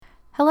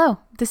Hello,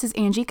 this is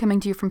Angie coming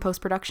to you from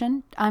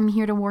post-production. I'm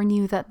here to warn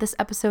you that this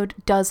episode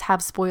does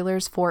have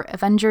spoilers for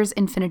Avengers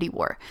Infinity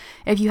War.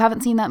 If you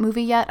haven't seen that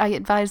movie yet, I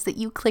advise that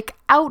you click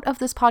out of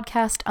this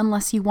podcast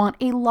unless you want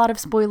a lot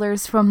of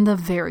spoilers from the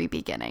very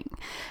beginning.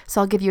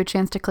 So I'll give you a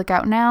chance to click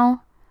out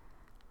now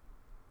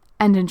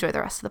and enjoy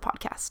the rest of the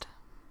podcast.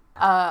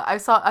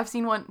 I've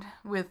seen one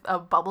with a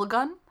bubble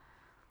gun,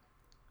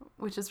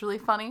 which is really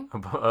funny.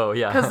 Oh,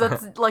 yeah. Because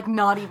that's, like,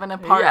 not even a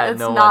part. Yeah, it's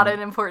not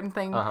an important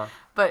thing,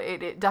 but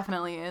it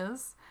definitely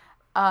is.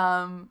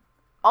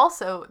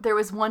 Also, there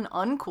was one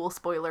uncool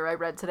spoiler I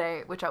read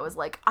today, which I was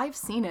like, I've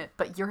seen it,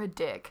 but you're a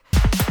dick.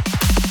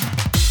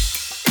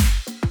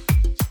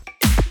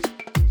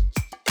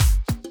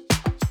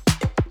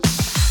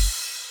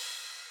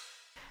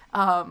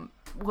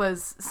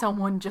 Was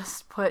someone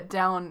just put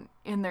down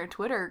in their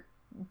Twitter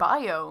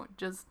bio,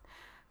 just,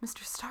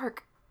 Mr.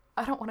 Stark,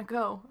 I don't want to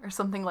go, or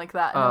something like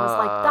that. And I was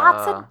like,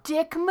 that's a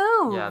dick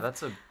move. Yeah,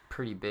 that's a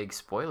pretty big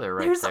spoiler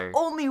right there. there. There's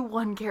only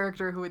one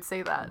character who would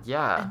say that.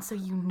 Yeah. And so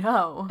you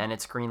know. And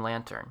it's Green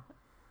Lantern.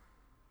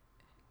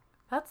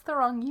 That's the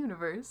wrong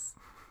universe.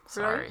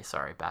 Sorry,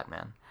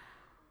 Batman.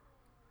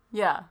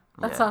 Yeah,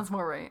 that sounds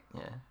more right.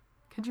 Yeah.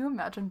 Could you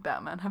imagine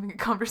Batman having a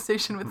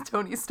conversation with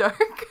Tony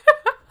Stark?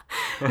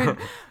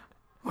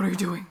 What are you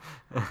doing?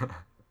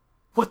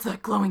 What's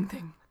that glowing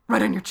thing?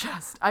 Right on your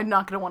chest. I'm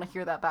not going to want to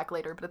hear that back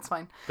later, but it's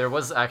fine. There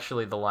was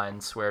actually the line,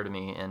 swear to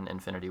me, in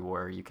Infinity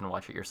War. You can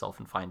watch it yourself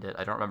and find it.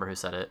 I don't remember who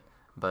said it,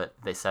 but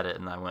they said it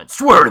and I went,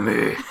 swear to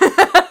me!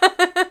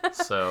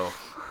 So...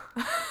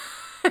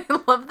 I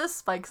love the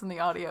spikes in the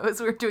audio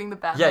as we're doing the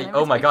Batman Yeah,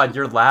 imitation. oh my god,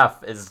 your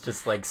laugh is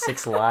just like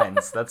 6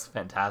 lines. That's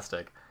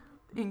fantastic.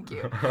 Thank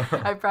you.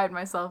 I pride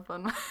myself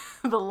on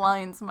the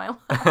lines my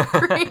laugh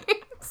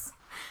creates.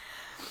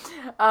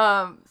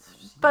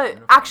 But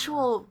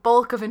actual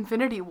bulk of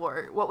Infinity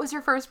War, what was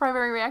your first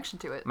primary reaction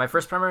to it? My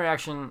first primary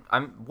reaction,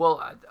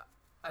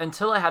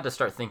 until I had to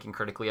start thinking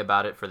critically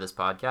about it for this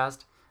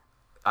podcast,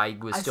 I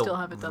was still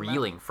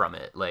reeling from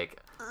it.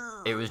 Like,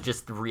 it was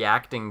just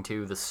reacting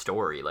to the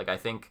story. Like, I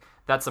think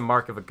that's a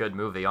mark of a good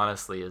movie,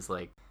 honestly, is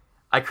like,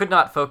 I could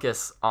not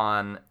focus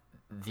on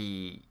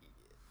the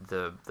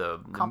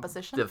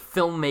composition, the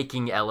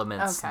filmmaking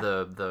elements, okay.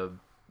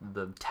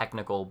 the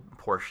technical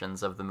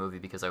portions of the movie,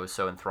 because I was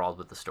so enthralled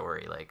with the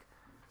story. Like,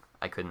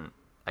 I couldn't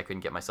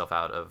get myself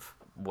out of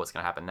what's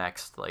gonna happen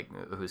next, like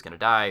who's gonna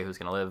die, who's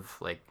gonna live,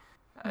 like,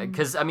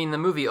 because I mean the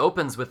movie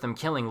opens with them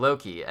killing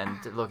Loki, and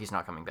Loki's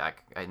not coming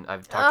back.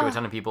 I've talked to a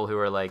ton of people who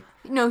are like,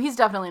 no, he's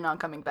definitely not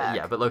coming back.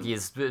 Yeah, but Loki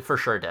is for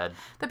sure dead.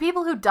 The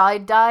people who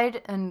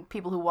died, and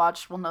people who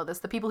watched will know this.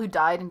 The people who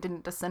died and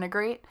didn't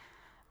disintegrate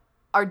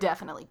are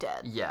definitely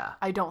dead. Yeah.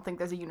 I don't think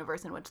there's a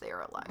universe in which they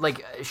are alive.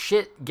 Like,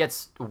 shit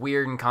gets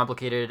weird and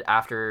complicated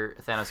after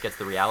Thanos gets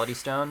the Reality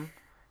Stone,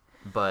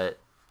 but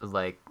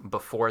like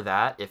before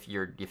that, if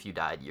you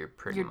died, you're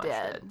pretty much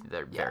dead.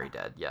 They're very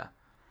dead. Yeah.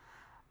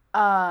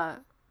 I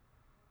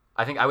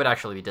think I would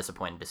actually be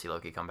disappointed to see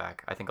Loki come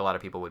back. I think a lot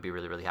of people would be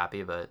really, really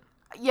happy, but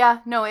yeah,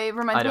 no, it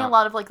reminds me a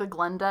lot of like the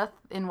Glenn death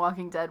in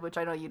Walking Dead, which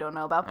I know you don't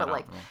know about,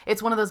 but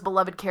it's one of those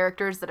beloved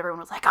characters that everyone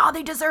was like, oh,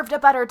 they deserved a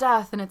better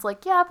death, and it's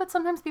like, yeah, but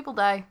sometimes people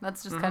die.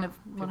 That's just kind of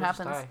what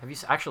happens.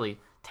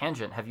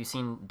 Have you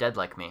seen Dead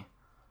Like Me?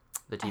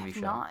 The TV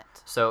show. Not.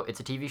 So it's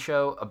a TV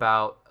show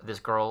about this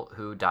girl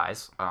who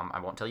dies. I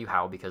won't tell you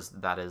how, because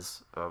that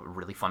is a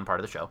really fun part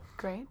of the show.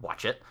 Great.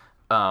 Watch it.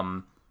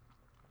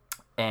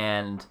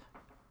 And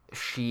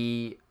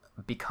she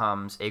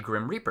becomes a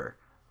Grim Reaper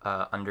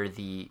under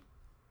the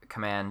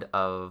command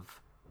of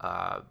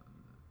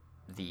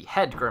the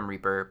head Grim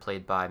Reaper,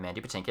 played by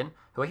Mandy Patinkin,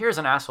 who I hear is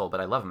an asshole,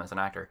 but I love him as an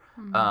actor.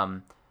 Mm-hmm.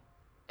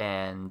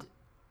 And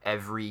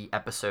every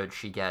episode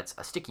she gets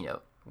a sticky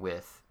note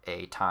with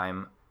a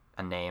time,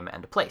 a name,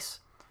 and a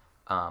place.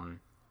 I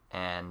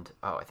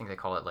think they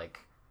call it like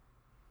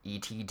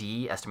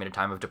ETD, estimated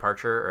time of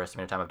departure, or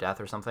estimated time of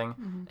death, or something.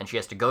 Mm-hmm. And she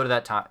has to go to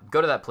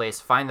that place,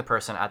 find the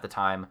person at the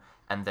time,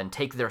 and then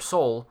take their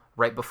soul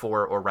right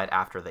before or right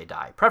after they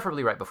die.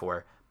 Preferably right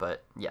before,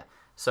 but yeah.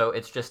 So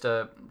it's just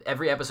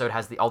every episode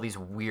has all these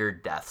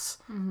weird deaths.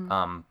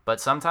 Mm-hmm. But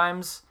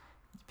sometimes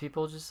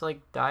people just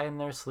like die in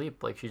their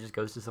sleep. Like, she just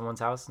goes to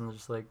someone's house and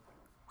just like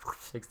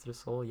takes their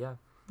soul. Yeah.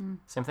 Mm.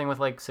 Same thing with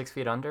like 6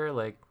 Feet Under.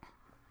 Like.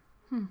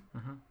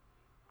 Mm-hmm.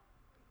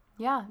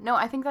 Yeah. No,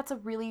 I think that's a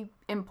really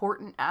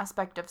important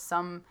aspect of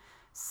some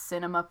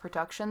cinema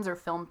productions or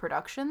film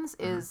productions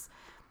is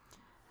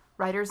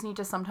writers need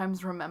to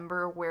sometimes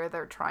remember where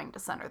they're trying to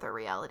center their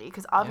reality.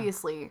 Because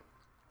obviously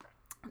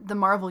the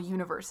Marvel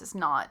universe is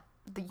not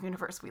the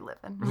universe we live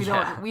in.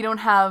 We don't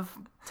have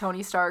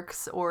Tony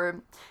Stark's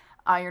or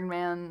Iron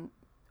Man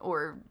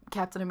or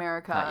Captain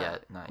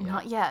America.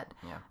 Not yet.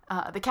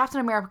 Yeah. The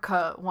Captain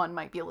America one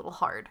might be a little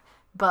hard,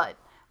 but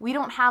we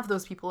don't have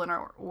those people in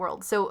our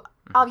world. So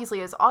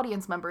obviously as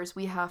audience members,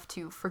 we have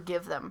to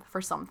forgive them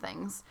for some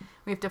things.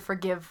 We have to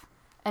forgive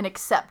and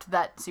accept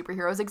that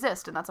superheroes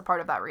exist, and that's a part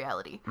of that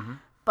reality. Mm-hmm.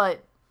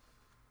 But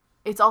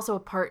it's also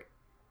partly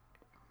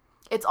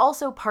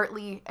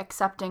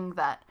accepting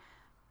that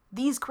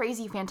these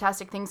crazy,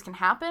 fantastic things can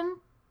happen,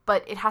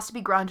 but it has to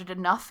be grounded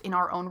enough in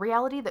our own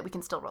reality that we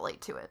can still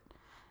relate to it.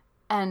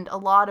 And a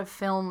lot of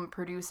film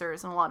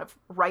producers and a lot of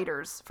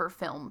writers for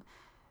film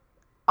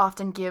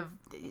often give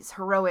these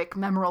heroic,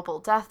 memorable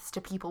deaths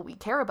to people we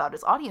care about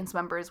as audience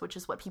members, which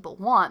is what people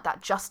want,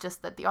 that justice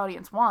that the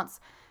audience wants.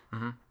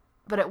 Mm-hmm.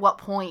 But at what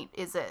point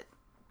is it,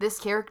 this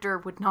character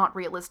would not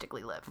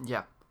realistically live?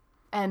 Yeah.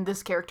 And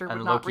this character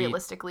would not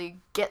realistically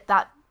get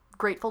that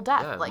grateful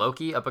death. Yeah,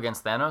 Loki up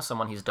against Thanos,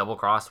 someone he's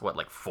double-crossed,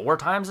 4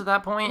 times at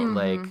that point?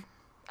 Mm-hmm.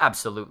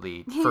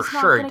 Absolutely, for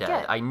sure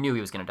dead. I knew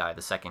he was going to die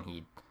the second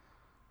he,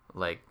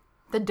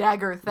 the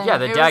dagger thing. Yeah,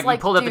 the dagger. He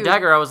pulled out the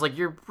dagger. I was like,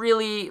 you're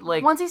really,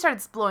 Once he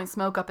started blowing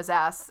smoke up his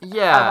ass.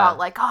 Yeah.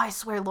 About, I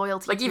swear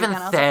loyalty to even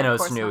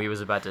Thanos knew he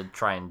was about to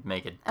try and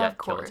make a death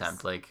kill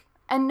attempt.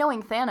 And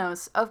knowing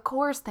Thanos, of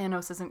course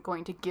Thanos isn't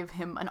going to give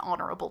him an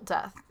honorable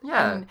death.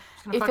 Yeah, he's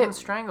going to fucking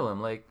strangle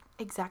him,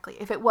 Exactly.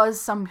 If it was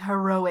some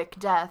heroic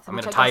death... I'm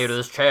going to tie you to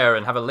this chair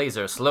and have a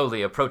laser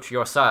slowly approach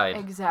your side.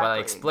 Exactly. While I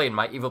explain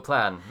my evil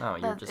plan. No,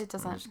 I'm just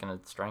going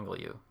to strangle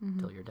you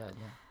until you're dead,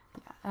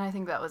 Yeah, and I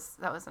think that was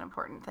an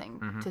important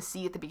thing to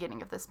see at the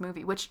beginning of this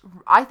movie, which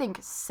I think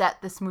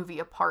set this movie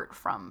apart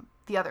from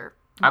the other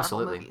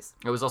Marvel movies.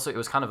 It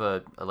was kind of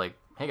a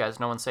hey guys,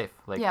 no one's safe.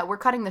 Yeah, we're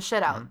cutting the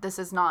shit out. This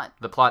is not...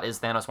 The plot is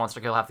Thanos wants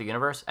to kill half the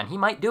universe, and he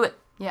might do it.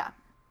 Yeah,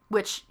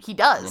 which he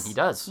does. And he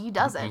does. He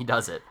does it. He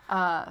does it.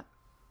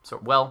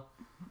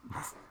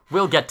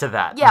 We'll get to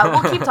that. Yeah,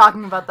 we'll keep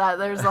talking about that.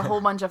 There's a whole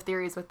bunch of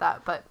theories with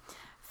that, but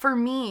for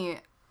me,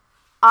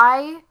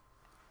 I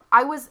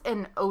was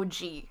an OG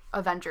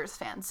Avengers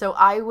fan, so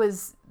I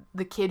was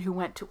the kid who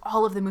went to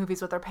all of the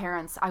movies with their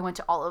parents. I went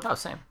to all of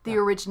the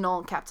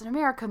original Captain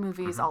America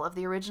movies, all of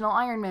the original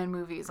Iron Man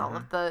movies, all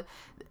of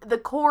the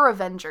core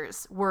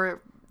Avengers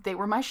were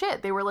my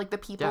shit. They were the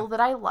people that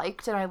I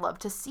liked and I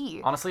loved to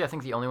see. Honestly, I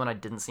think the only one I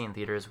didn't see in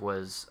theaters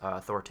was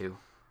Thor 2,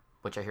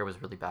 which I hear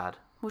was really bad.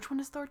 Which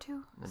one is Thor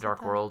 2? The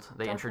Dark World.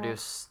 They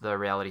introduce the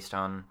Reality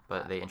Stone,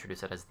 but they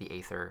introduce it as the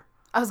Aether.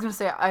 I was going to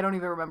say, I don't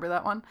even remember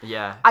that one.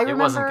 Yeah, it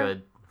wasn't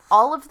good.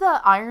 All of the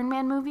Iron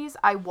Man movies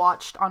I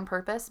watched on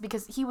purpose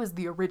because he was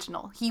the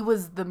original. He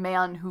was the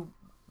man who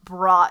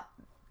brought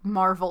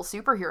Marvel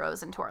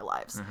superheroes into our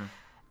lives. Mm-hmm.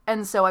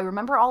 And so I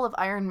remember all of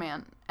Iron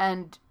Man,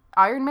 and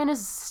Iron Man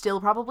is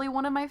still probably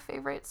one of my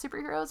favorite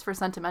superheroes for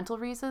sentimental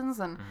reasons,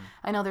 and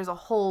I know there's a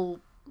whole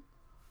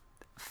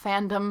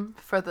fandom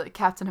for the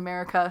Captain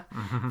America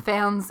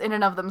fans in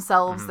and of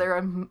themselves. They're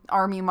an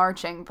army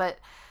marching, but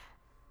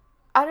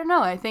I don't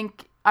know. I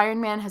think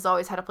Iron Man has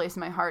always had a place in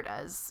my heart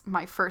as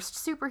my first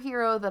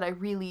superhero that I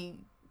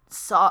really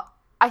saw.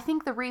 I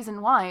think the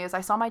reason why is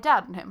I saw my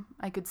dad in him.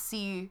 I could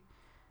see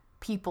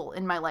people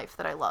in my life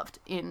that I loved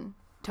in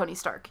Tony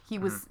Stark. He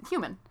was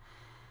human.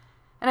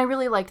 And I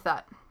really liked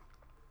that.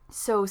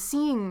 So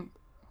seeing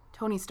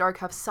Tony Stark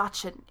have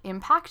such an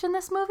impact in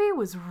this movie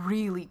was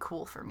really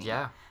cool for me.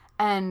 Yeah.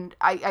 And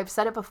I've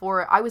said it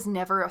before, I was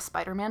never a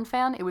Spider-Man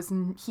fan.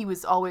 He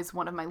was always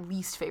one of my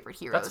least favorite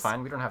heroes. That's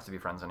fine. We don't have to be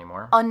friends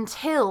anymore.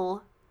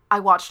 Until I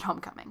watched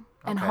Homecoming.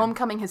 And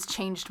Homecoming has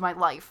changed my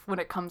life when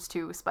it comes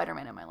to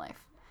Spider-Man in my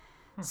life.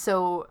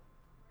 So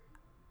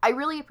I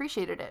really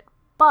appreciated it.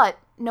 But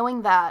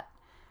knowing that,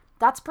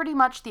 that's pretty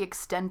much the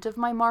extent of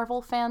my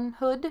Marvel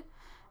fanhood.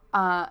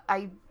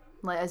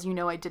 As you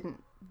know, I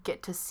didn't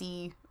get to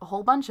see a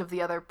whole bunch of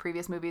the other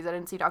previous movies. I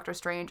didn't see Doctor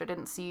Strange, I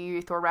didn't see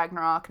Thor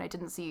Ragnarok, and I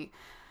didn't see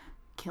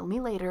Kill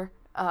Me Later,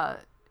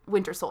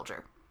 Winter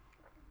Soldier.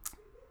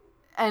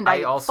 And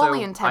I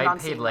fully intend on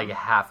seeing I paid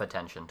half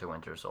attention to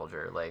Winter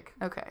Soldier.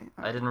 Okay.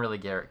 I didn't really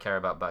care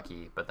about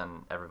Bucky, but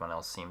then everyone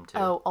else seemed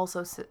to. Oh,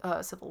 also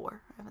Civil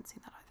War. I haven't seen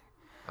that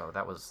either.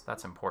 Oh,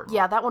 that's important.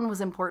 Yeah, that one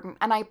was important.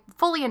 And I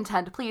fully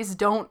intend, please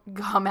don't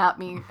come at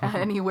me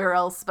anywhere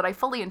else, but I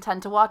fully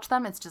intend to watch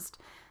them. It's just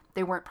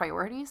they weren't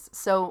priorities.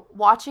 So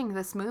watching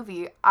this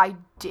movie, I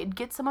did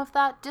get some of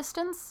that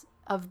distance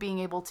of being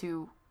able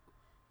to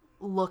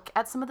look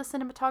at some of the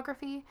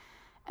cinematography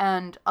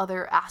and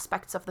other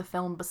aspects of the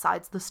film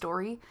besides the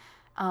story.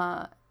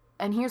 And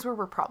here's where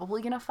we're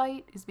probably going to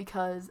fight, is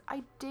because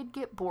I did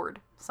get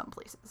bored some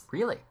places.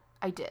 Really?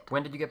 I did.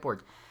 When did you get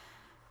bored?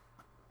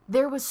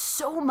 There was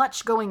so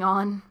much going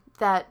on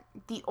that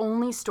the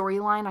only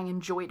storyline I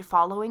enjoyed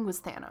following was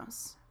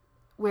Thanos.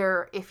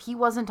 Where if he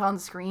wasn't on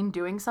screen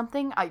doing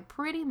something, I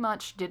pretty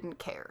much didn't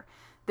care.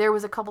 There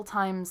was a couple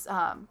times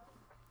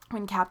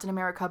when Captain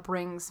America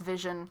brings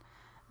Vision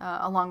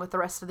along with the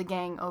rest of the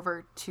gang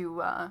over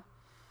to...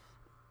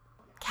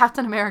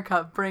 Captain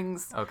America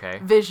brings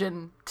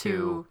Vision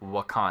to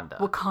Wakanda.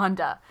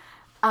 Wakanda.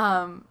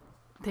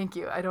 Thank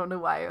you. I don't know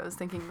why I was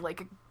thinking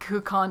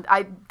Wakanda.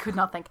 I could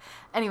not think.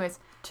 Anyways.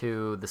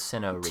 To the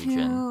Sinnoh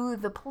region. To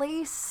the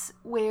place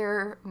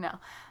where... No.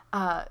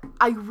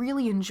 I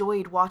really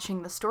enjoyed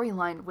watching the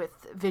storyline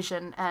with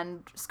Vision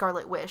and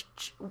Scarlet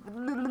Witch.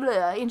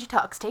 Angie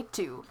Talks, take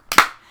 2.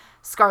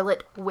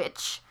 Scarlet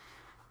Witch.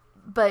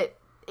 But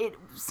it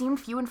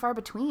seemed few and far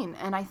between,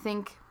 and I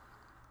think,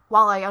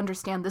 while I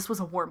understand this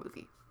was a war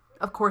movie,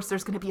 of course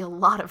there's going to be a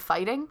lot of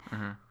fighting,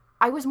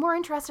 I was more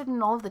interested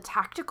in all of the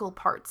tactical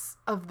parts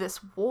of this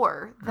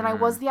war than I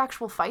was the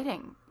actual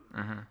fighting.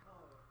 Mm-hmm.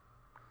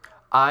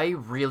 I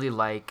really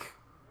like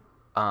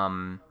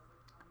how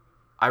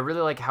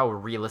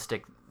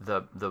realistic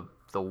the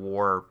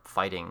war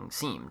fighting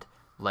seemed.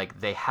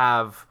 Like, they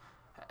have...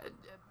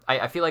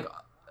 I feel like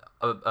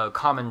a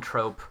common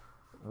trope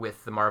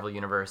with the Marvel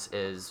Universe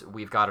is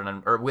we've got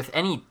or with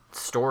any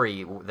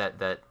story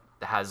that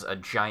has a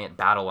giant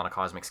battle on a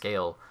cosmic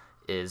scale,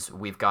 is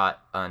we've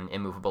got an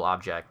immovable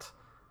object,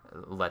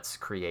 let's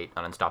create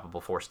an unstoppable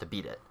force to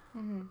beat it.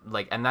 Mm-hmm.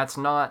 Like, and that's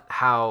not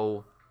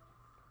how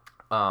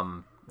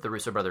the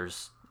Russo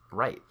brothers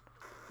write.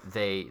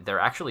 They're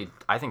actually,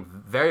 I think,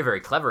 very, very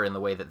clever in the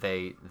way that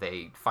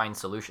they find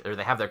solutions, or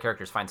they have their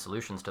characters find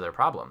solutions to their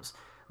problems.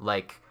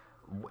 Like,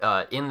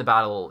 in the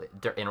battle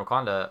in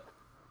Wakanda,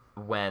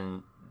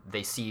 when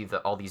they see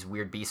all these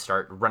weird beasts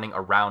start running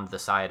around the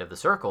side of the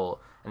circle,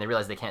 and they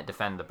realize they can't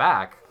defend the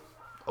back,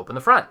 open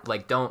the front.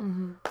 Like,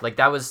 don't like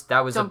that was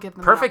a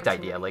perfect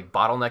idea. Like,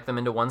 bottleneck them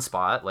into one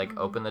spot. Like,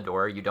 open the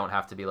door. You don't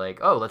have to be like,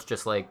 oh, let's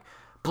just like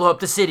blow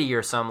up the city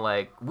or some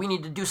like we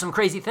need to do some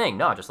crazy thing.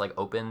 No, just like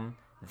open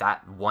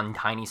that one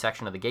tiny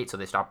section of the gate so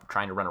they stop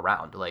trying to run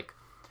around. Like,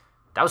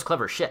 that was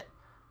clever shit.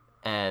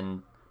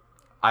 And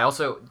I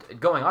also,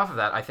 going off of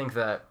that, I think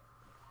that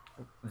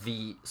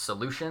the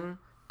solution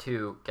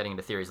to, getting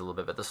into theories a little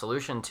bit, but the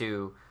solution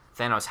to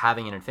Thanos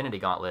having an Infinity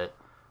Gauntlet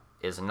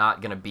is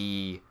not going to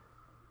be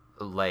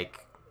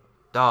like,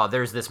 oh,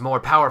 there's this more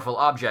powerful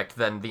object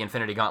than the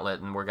Infinity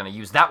Gauntlet and we're going to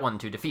use that one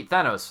to defeat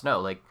Thanos.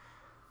 No, like,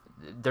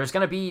 there's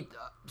going to be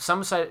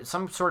some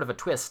sort of a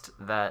twist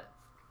that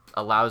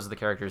allows the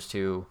characters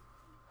to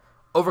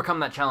overcome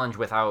that challenge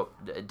without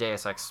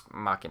Deus Ex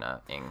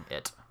Machina-ing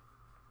it.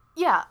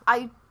 Yeah,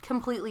 I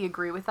completely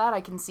agree with that.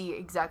 I can see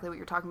exactly what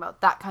you're talking about.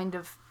 That kind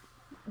of...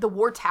 The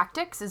war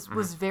tactics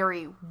was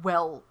very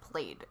well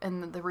played,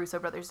 and the Russo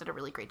brothers did a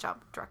really great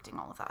job directing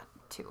all of that,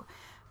 too.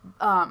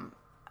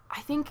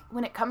 I think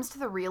when it comes to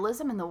the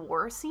realism in the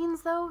war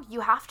scenes, though,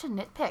 you have to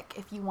nitpick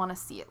if you want to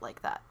see it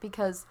like that.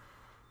 Because,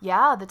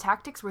 yeah, the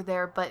tactics were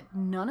there, but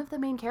none of the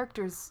main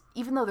characters,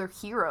 even though they're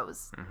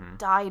heroes,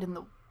 died in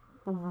the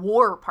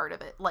war part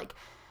of it. Like,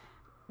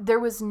 there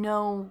was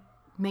no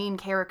main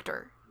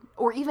character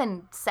or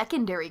even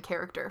secondary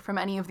character from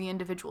any of the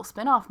individual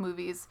spin-off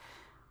movies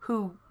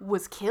who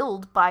was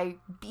killed by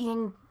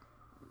being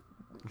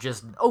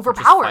just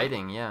overpowered. Just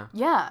fighting, yeah.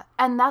 Yeah,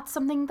 and that's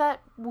something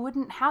that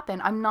wouldn't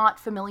happen. I'm not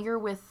familiar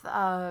with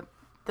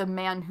the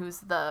man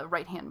who's the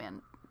right-hand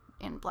man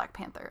in Black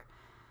Panther.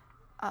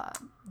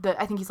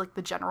 I think he's like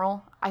the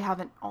general. I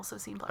haven't also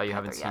seen Black Panther yet. Oh, you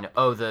haven't seen it?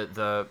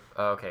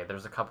 Oh, okay,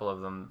 there's a couple of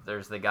them.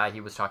 There's the guy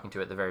he was talking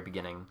to at the very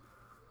beginning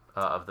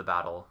of the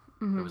battle,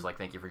 who was like,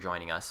 thank you for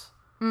joining us.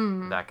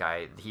 That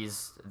guy,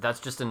 that's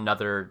just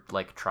another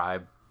like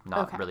tribe,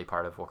 not really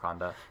part of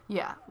Wakanda.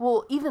 Yeah,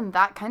 well, even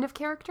that kind of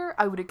character,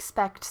 I would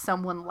expect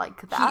someone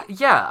like that.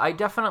 Yeah, I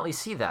definitely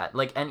see that.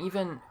 Like, and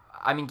even,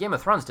 I mean, Game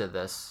of Thrones did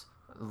this,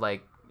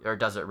 like, or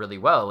does it really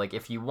well. Like,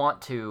 if you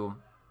want to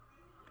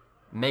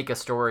make a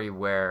story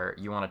where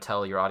you want to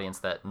tell your audience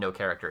that no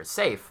character is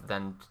safe,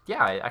 then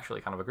yeah, I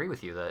actually kind of agree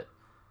with you that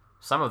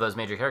some of those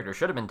major characters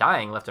should have been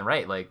dying left and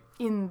right, like...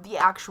 In the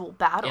actual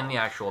battle.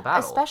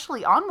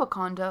 Especially on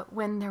Wakanda,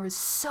 when there was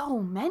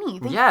so many.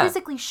 They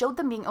physically showed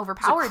them being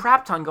overpowered. There's a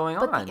crap ton going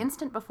on. But the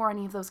instant before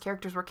any of those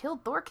characters were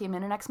killed, Thor came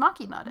in and Ex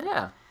Machina did.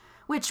 Yeah.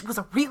 Which was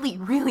a really,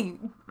 really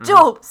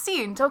dope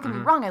scene. Don't get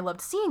me wrong, I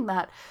loved seeing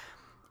that.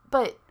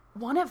 But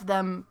one of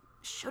them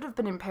should have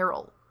been in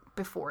peril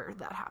before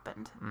that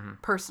happened,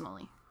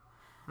 personally.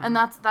 And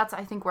that's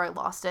I think where I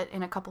lost it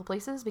in a couple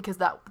places, because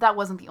that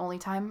wasn't the only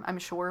time, I'm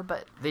sure,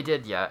 but they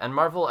did, yeah. And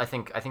Marvel I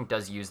think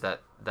does use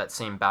that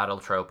same battle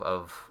trope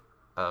of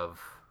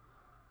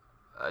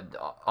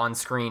on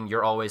screen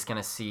you're always going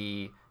to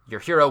see your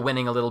hero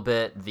winning a little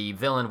bit, the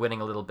villain winning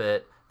a little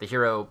bit, the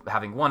hero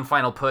having one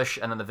final push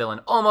and then the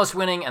villain almost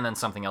winning, and then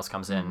something else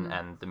comes in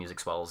and the music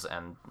swells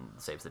and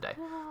saves the day.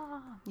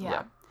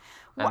 Yeah.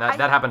 And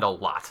that happened a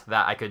lot.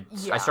 That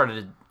I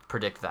started to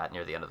predict that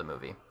near the end of the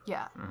movie.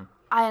 Yeah.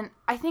 And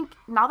I think,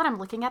 now that I'm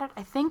looking at it,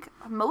 I think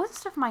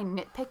most of my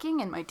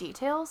nitpicking and my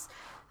details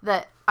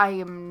that I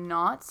am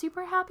not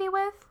super happy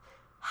with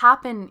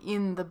happen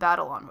in the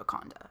battle on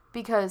Wakanda.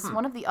 Because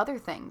one of the other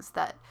things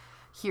that,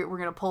 here, we're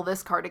going to pull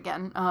this card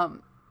again,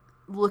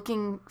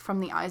 looking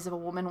from the eyes of a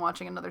woman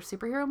watching another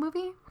superhero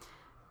movie,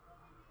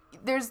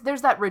 there's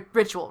that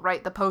ritual,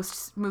 right? The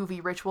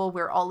post-movie ritual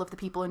where all of the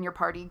people in your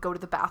party go to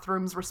the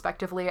bathrooms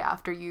respectively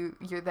after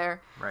you're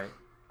there. Right.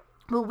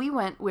 Well, we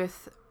went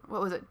with,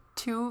 what was it,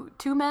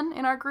 two men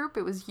in our group.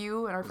 It was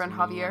you and our friend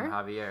Javier. And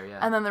Javier, yeah.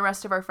 And then the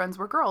rest of our friends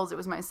were girls. It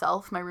was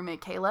myself, my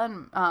roommate Kayla,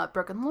 and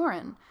Brooke and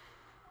Lauren.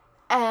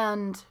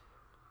 And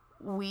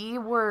we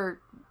were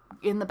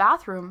in the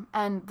bathroom,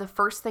 and the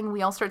first thing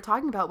we all started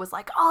talking about was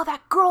like, oh,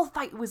 that girl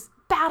fight was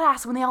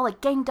badass when they all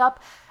like ganged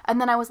up.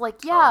 And then I was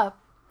like, yeah,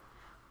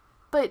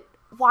 but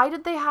why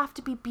did they have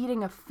to be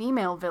beating a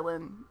female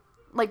villain?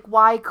 Like,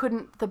 why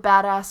couldn't the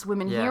badass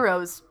women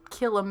heroes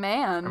kill a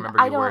man? I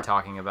remember you were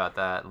talking about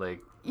that,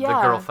 like... the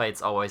girl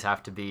fights always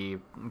have to be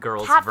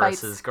girls Cat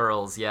versus fights.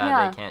 girls.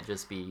 Yeah, they can't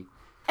just be...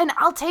 And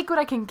I'll take what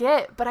I can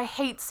get, but I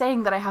hate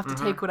saying that I have to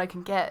take what I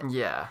can get.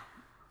 Yeah.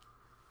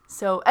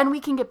 So, and we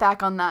can get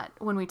back on that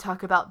when we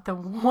talk about the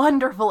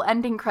wonderful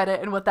ending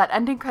credit and what that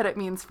ending credit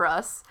means for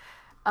us.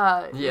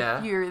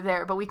 If you're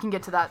there, but we can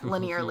get to that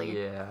linearly.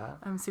 Yeah.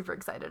 I'm super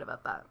excited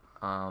about that.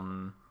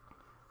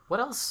 What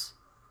else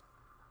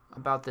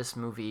about this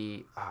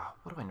movie?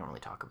 What do I normally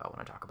talk about when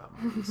I talk about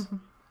movies?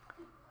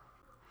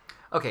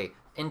 Okay,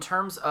 in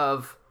terms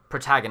of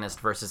protagonist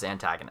versus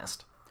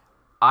antagonist,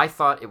 I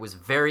thought it was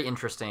very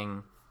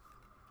interesting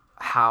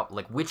how,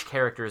 like, which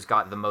characters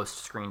got the most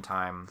screen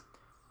time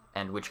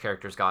and which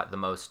characters got the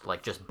most,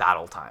 like, just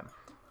battle time.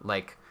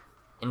 Like,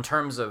 in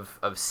terms of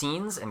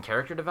scenes and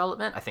character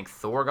development, I think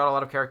Thor got a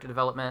lot of character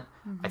development.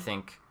 I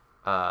think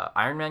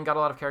Iron Man got a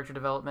lot of character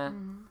development.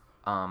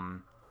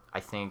 I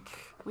think...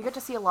 We got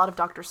to see a lot of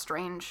Doctor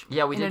Strange.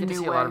 Yeah, we did get to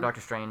see a lot of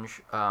Doctor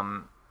Strange.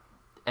 And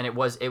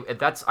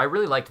I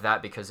really liked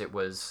that because it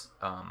was...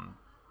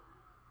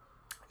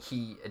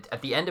 he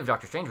at the end of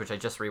Doctor Strange, which I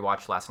just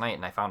rewatched last night,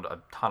 and I found a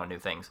ton of new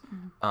things.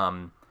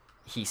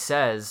 He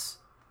says,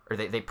 or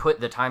they put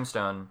the time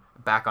stone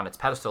back on its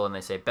pedestal, and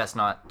they say best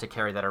not to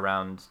carry that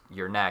around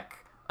your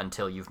neck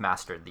until you've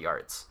mastered the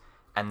arts.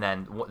 And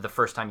then the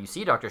first time you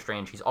see Doctor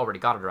Strange, he's already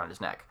got it around his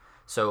neck.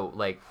 So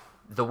like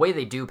the way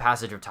they do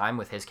passage of time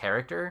with his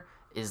character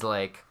is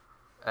like,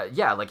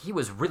 like he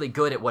was really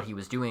good at what he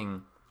was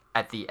doing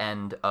at the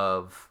end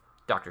of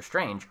Doctor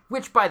Strange,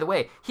 which, by the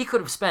way, he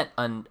could have spent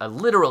a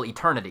literal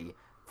eternity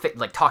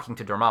like talking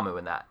to Dormammu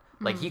in that.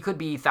 Like, he could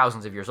be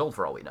thousands of years old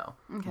for all we know.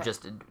 Okay.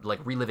 Just, like,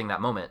 reliving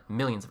that moment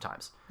millions of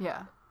times.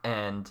 Yeah.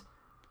 And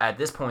at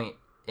this point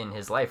in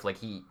his life, like,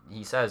 he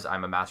says,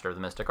 I'm a master of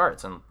the mystic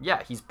arts. And,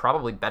 yeah, he's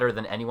probably better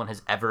than anyone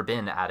has ever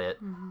been at it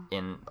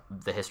in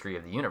the history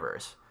of the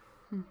universe.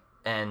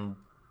 And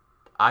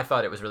I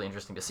thought it was really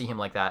interesting to see him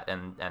like that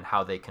and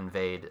how they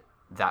conveyed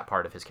that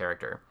part of his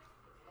character.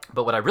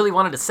 But what I really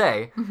wanted to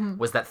say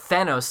was that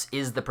Thanos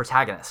is the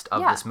protagonist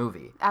of this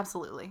movie.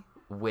 Absolutely.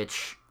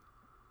 Which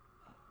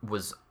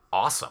was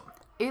awesome.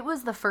 It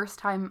was the first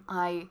time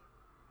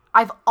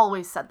I've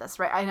always said this,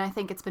 right? And I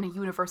think it's been a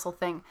universal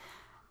thing.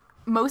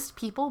 Most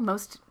people,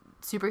 most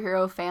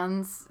superhero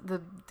fans,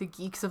 the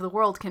geeks of the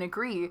world can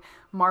agree.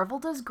 Marvel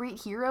does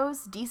great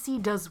heroes,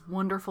 DC does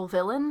wonderful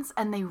villains,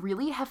 and they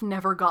really have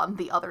never gotten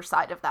the other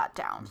side of that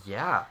down.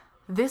 Yeah.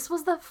 This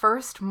was the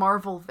first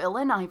Marvel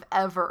villain I've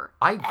ever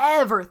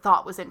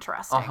thought was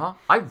interesting.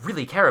 I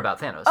really care about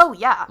Thanos. Oh,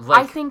 yeah.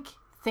 I think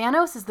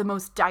Thanos is the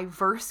most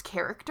diverse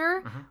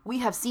character we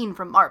have seen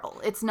from Marvel.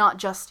 It's not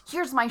just,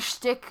 here's my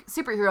shtick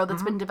superhero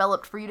that's been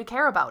developed for you to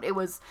care about. It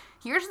was,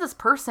 here's this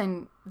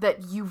person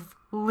that you've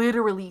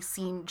literally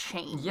seen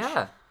change.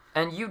 Yeah.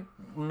 And you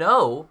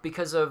know,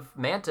 because of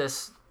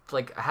Mantis,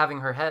 like,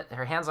 having her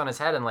hands on his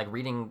head and, like,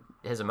 reading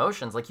his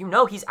emotions, like, you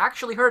know he's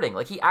actually hurting.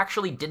 Like, he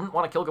actually didn't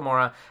want to kill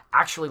Gamora,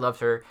 actually loved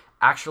her,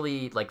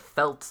 actually, like,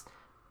 felt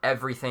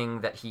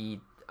everything that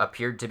he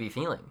appeared to be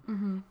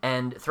feeling.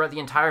 And throughout the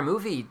entire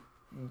movie,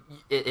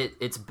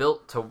 it's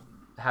built to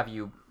have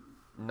you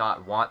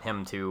not want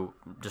him to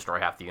destroy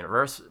half the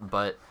universe,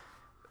 but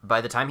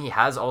by the time he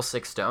has all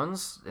 6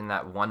 stones in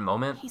that one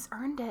moment... He's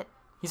earned it.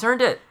 He's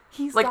earned it.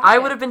 I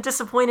would have been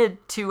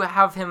disappointed to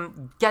have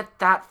him get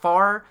that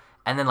far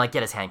and then, like,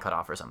 get his hand cut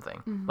off or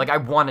something. Like, I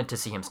wanted to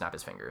see him snap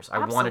his fingers.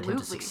 I wanted him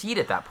to succeed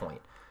at that point.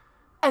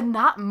 And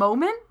that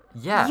moment,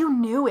 yeah, you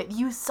knew it.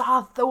 You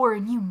saw Thor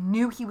and you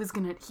knew he was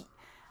gonna...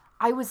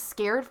 I was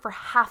scared for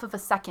half of a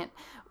second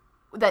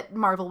that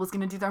Marvel was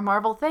gonna do their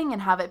Marvel thing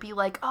and have it be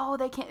like, oh,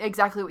 they can't...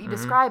 Exactly what you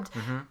described.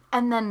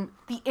 And then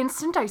the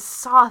instant I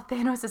saw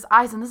Thanos'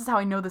 eyes, and this is how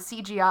I know the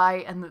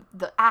CGI and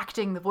the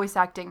acting, the voice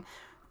acting...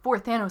 for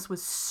Thanos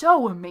was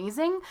so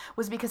amazing,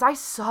 was because I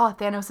saw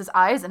Thanos'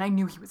 eyes and I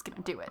knew he was going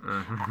to do it.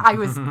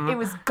 It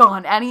was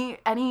gone.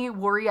 Any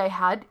worry I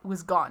had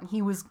was gone.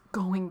 He was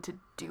going to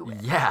do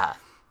it. Yeah.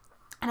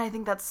 And I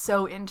think that's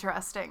so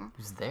interesting.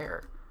 He was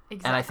there.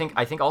 Exactly. And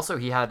I think also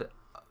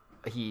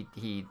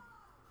he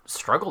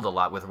struggled a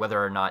lot with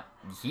whether or not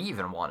he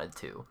even wanted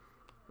to.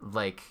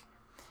 Like,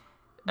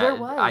 there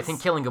was. I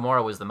think killing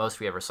Gamora was the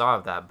most we ever saw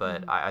of that,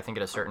 but I think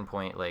at a certain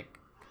point, like,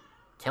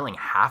 killing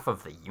half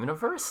of the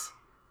universe?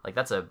 Like,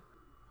 that's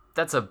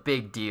a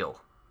big deal.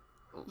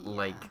 Yeah.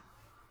 Like,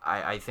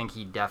 I think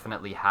he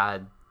definitely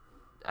had,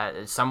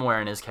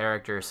 somewhere in his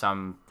character,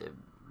 some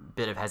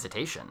bit of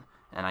hesitation.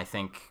 And I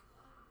think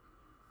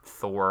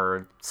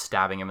Thor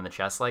stabbing him in the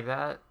chest like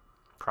that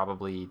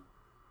probably,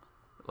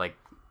 like,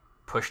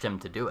 pushed him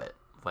to do it.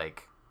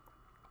 Like,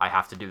 I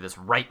have to do this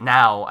right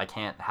now. I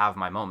can't have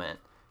my moment.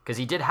 Because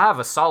he did have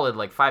a solid,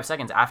 like, 5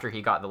 seconds after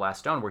he got the last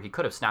stone where he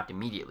could have snapped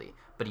immediately.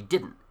 But he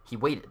didn't. He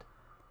waited.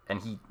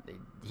 And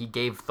he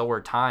gave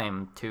Thor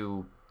time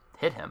to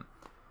hit him.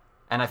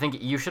 And I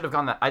think you should have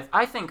gone that...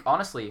 I think,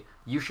 honestly,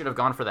 you should have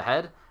gone for the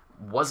head.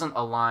 Wasn't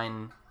a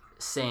line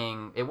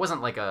saying... It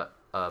wasn't like a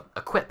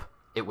quip.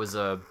 It was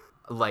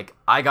like,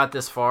 I got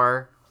this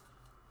far,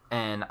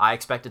 and I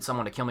expected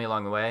someone to kill me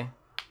along the way.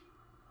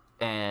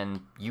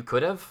 And you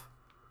could have,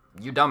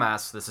 you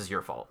dumbass, this is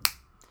your fault.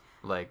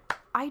 Like,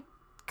 I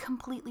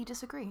completely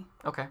disagree.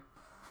 okay.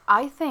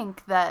 I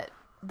think that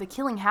the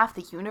killing half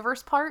the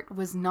universe part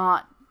was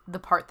not the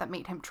part that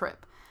made him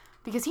trip.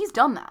 Because he's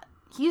done that.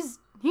 He's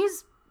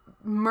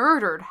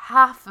murdered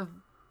half of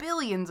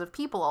billions of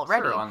people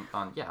already. Sure, on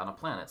a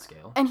planet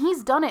scale. And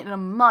he's done it in a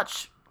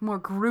much more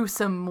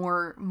gruesome,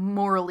 more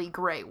morally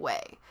gray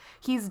way.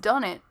 He's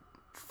done it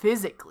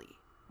physically.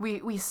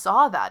 We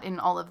saw that in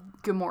all of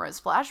Gamora's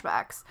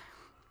flashbacks.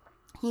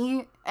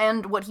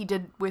 And what he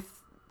did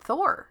with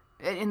Thor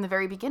in the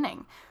very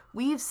beginning.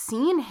 We've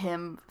seen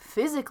him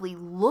physically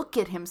look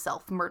at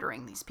himself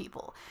murdering these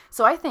people.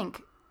 So I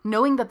think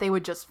knowing that they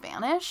would just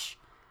vanish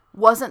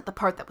wasn't the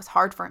part that was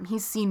hard for him.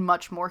 He's seen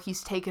much more.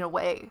 He's taken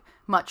away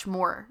much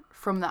more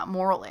from that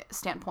moral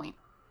standpoint.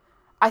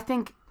 I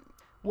think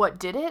what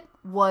did it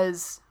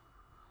was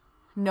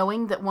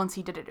knowing that once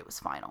he did it, it was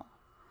final.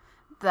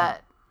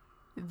 That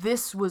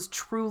this was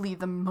truly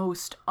the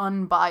most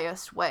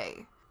unbiased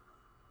way.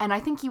 And I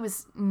think he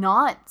was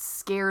not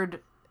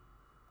scared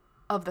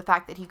of the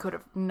fact that he could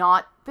have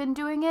not been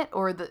doing it,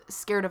 or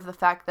scared of the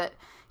fact that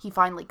he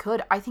finally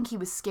could. I think he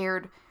was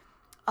scared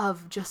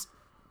of just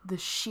the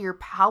sheer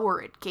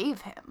power it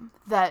gave him,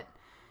 that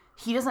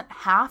he doesn't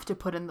have to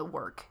put in the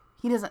work.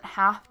 He doesn't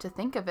have to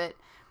think of it.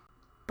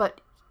 But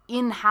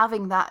in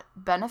having that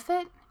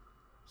benefit,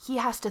 he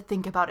has to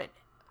think about it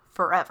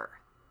forever.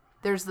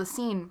 There's the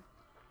scene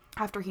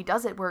after he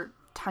does it where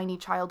tiny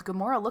child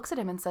Gamora looks at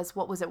him and says,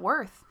 "What was it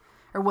worth?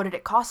 Or what did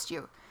it cost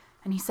you?"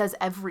 And he says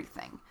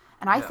everything.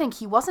 And I think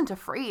he wasn't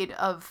afraid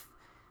of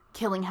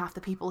killing half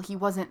the people. He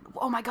wasn't,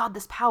 oh my God,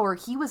 this power.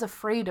 He was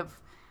afraid of,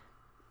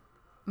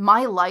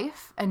 my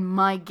life and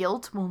my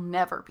guilt will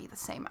never be the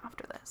same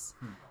after this.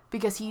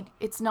 Because he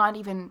didn't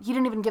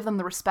even give them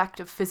the respect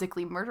of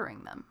physically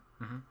murdering them.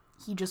 Mm-hmm.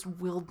 He just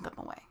willed them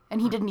away.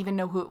 And he didn't even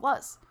know who it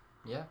was.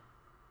 Yeah.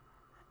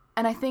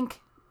 And I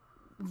think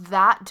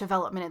that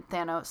development in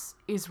Thanos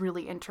is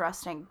really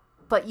interesting.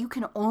 But you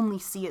can only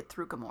see it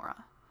through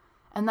Gamora.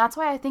 And that's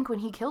why I think when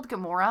he killed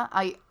Gamora,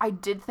 I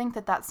did think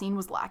that scene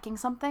was lacking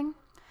something.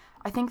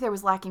 I think there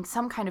was lacking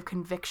some kind of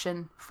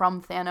conviction from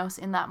Thanos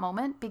in that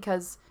moment,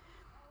 because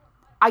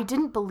I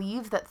didn't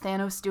believe that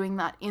Thanos doing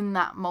that in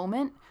that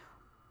moment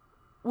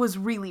was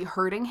really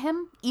hurting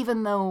him,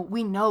 even though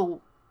we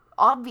know,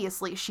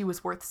 obviously, she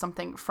was worth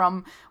something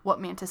from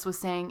what Mantis was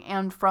saying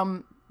and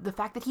from the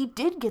fact that he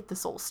did get the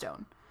Soul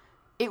Stone.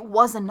 It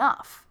was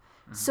enough.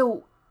 Mm-hmm.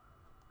 So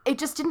it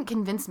just didn't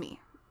convince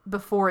me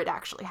before it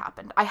actually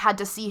happened. I had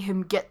to see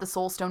him get the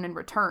Soul Stone in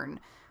return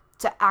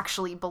to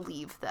actually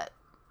believe that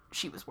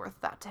she was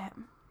worth that to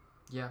him.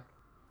 Yeah.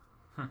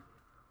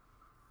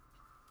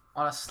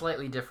 On a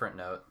slightly different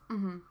note,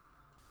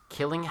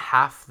 killing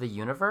half the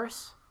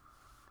universe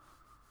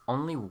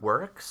only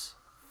works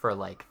for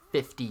like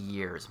 50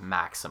 years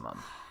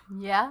maximum.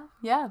 Yeah,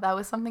 that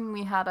was something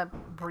we had a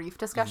brief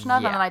discussion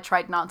of, and then I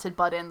tried not to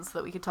butt in so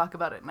that we could talk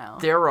about it now.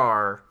 There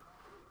are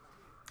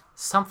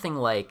something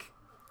like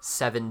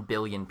 7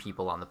 billion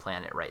people on the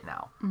planet right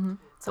now. Mm-hmm.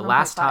 The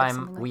last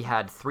time we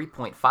had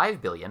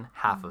 3.5 billion,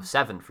 half of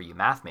 7 for you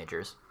math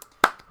majors,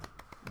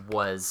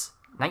 was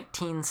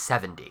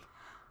 1970.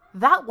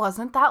 That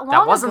wasn't that long ago,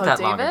 That wasn't that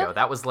David. long ago.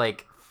 That was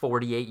like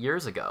 48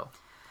 years ago.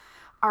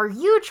 Are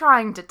you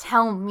trying to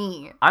tell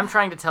me? I'm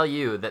trying to tell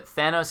you that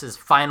Thanos'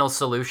 final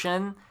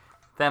solution,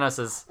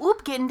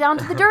 getting down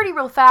to the dirty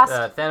real fast.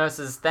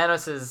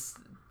 Thanos'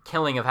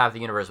 killing of half the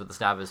universe with the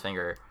snap of his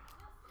finger,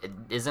 it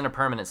isn't a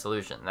permanent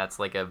solution. That's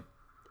like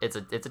it's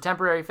a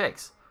temporary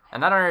fix.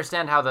 And I don't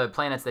understand how the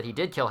planets that he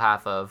did kill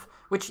half of,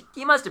 which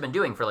he must have been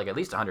doing for like at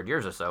least 100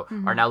 years or so,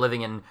 are now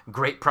living in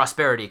great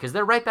prosperity, because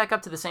they're right back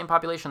up to the same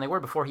population they were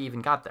before he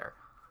even got there.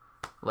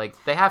 Like,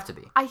 they have to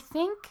be. I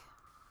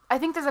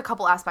think there's a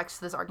couple aspects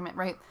to this argument,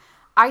 right?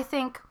 I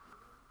think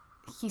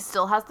he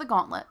still has the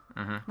gauntlet,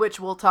 which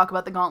we'll talk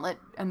about the gauntlet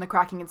and the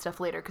cracking and stuff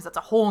later, because that's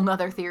a whole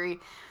nother theory.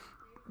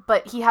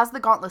 But he has the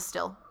gauntlet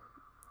still.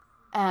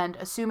 And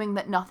assuming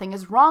that nothing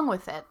is wrong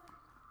with it,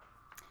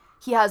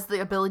 he has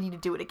the ability to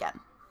do it again.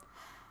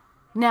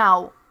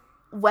 Now,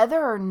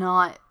 whether or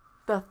not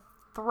the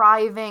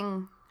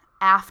thriving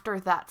after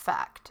that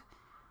fact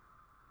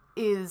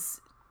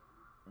is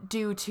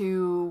due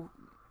to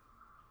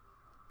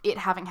it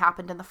having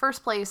happened in the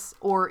first place,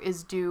 or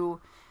is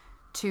due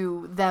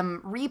to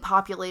them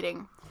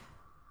repopulating,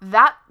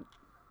 that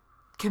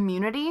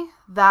community,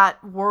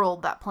 that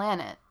world, that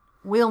planet,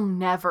 will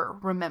never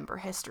remember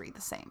history the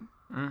same.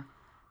 And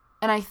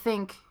I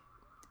think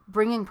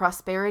bringing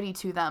prosperity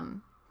to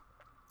them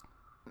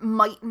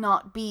might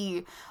not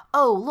be,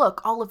 oh, look,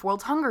 all of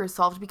world's hunger is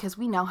solved because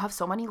we now have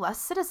so many less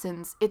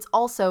citizens. It's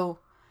also,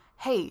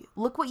 hey,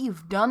 look what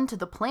you've done to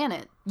the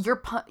planet.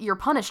 You're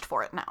punished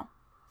for it now.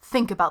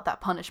 Think about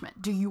that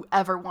punishment. Do you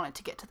ever want it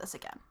to get to this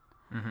again?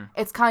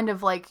 It's kind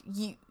of like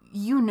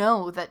you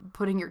know that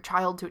putting your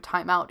child to a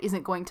timeout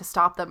isn't going to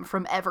stop them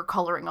from ever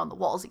coloring on the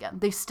walls again.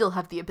 They still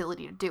have the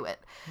ability to do it.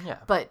 Yeah.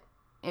 But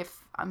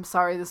I'm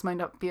sorry, this might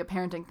not be a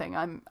parenting thing.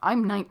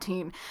 I'm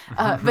 19.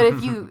 But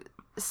if you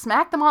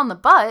smack them on the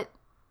butt,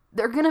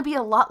 they're going to be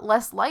a lot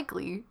less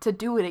likely to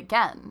do it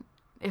again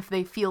if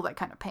they feel that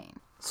kind of pain.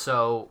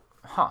 So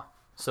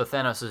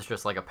Thanos is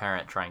just like a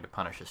parent trying to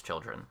punish his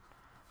children.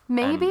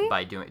 Maybe. And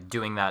by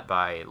doing that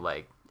by,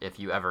 like, if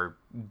you ever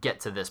get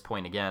to this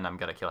point again, I'm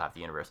going to kill half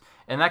the universe.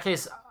 In that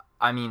case,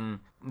 I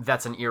mean,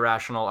 that's an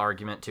irrational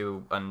argument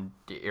to an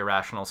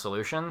irrational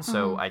solution,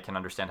 so I can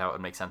understand how it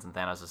would make sense in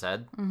Thanos'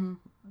 head. Mm-hmm.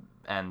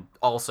 And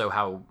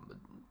also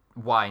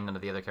why none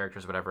of the other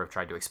characters would ever have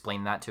tried to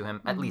explain that to him,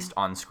 at least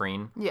on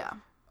screen. Yeah.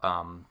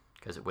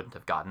 Because it wouldn't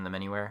have gotten them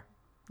anywhere.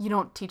 You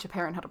don't teach a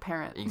parent how to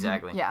parent.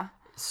 Exactly. Yeah.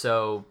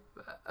 So,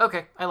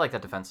 okay, I like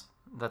that defense.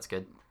 That's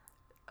good.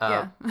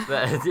 Yeah.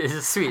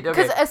 It's sweet.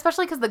 Okay.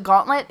 Especially because the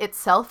gauntlet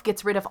itself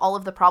gets rid of all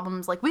of the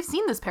problems. Like, we've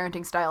seen this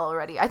parenting style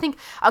already. I think,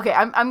 okay,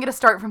 I'm going to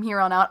start from here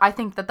on out. I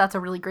think that that's a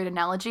really great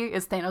analogy,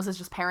 is Thanos is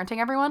just parenting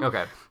everyone.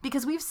 Okay.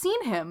 Because we've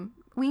seen him.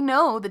 We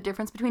know the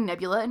difference between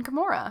Nebula and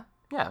Gamora.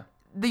 Yeah.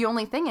 The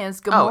only thing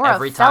is,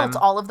 Gamora felt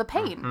all of the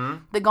pain. Mm-hmm.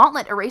 The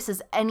gauntlet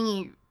erases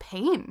any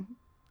pain.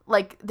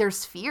 Like,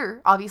 there's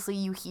fear. Obviously,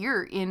 you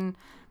hear in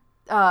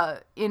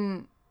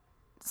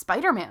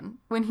Spider-Man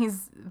when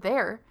he's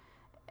there.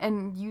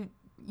 And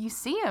you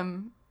see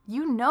him,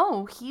 you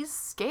know he's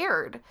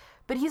scared,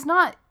 but he's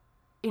not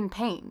in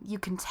pain. You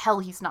can tell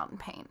he's not in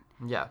pain.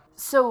 Yeah.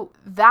 So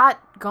that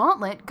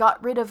gauntlet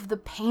got rid of the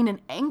pain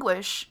and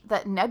anguish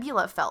that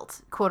Nebula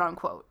felt, quote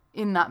unquote,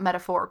 in that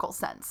metaphorical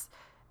sense.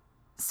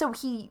 So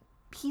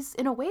he's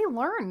in a way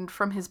learned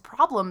from his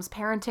problems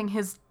parenting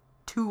his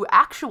two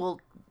actual,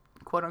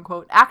 quote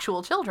unquote,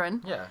 actual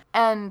children. Yeah.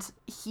 And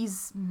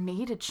he's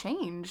made a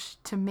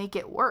change to make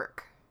it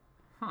work.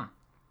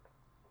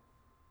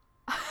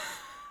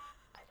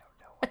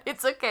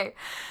 It's okay.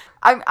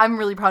 I'm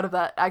really proud of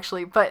that,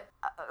 actually. But,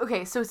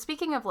 okay, so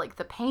speaking of, like,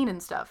 the pain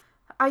and stuff,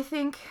 I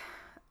think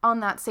on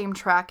that same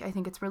track, I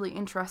think it's really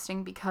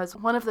interesting because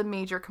one of the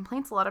major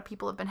complaints a lot of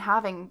people have been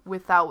having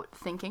without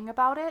thinking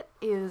about it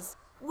is,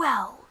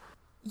 well,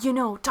 you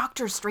know,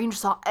 Doctor Strange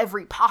saw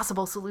every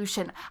possible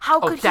solution. How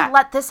could he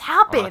let this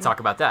happen? I want to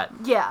talk about that.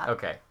 Yeah.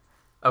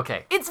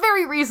 Okay. It's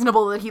very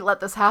reasonable that he let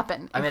this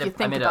happen, if you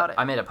think about it.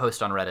 I made a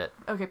post on Reddit.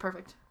 Okay,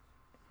 perfect.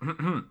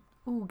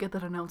 Ooh, get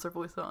that announcer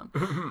voice on.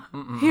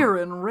 Here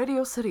in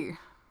Radio City.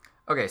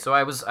 Okay, so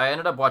I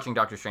ended up watching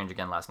Doctor Strange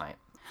again last night.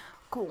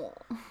 Cool.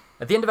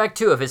 At the end of Act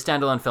 2 of his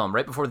standalone film,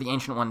 right before the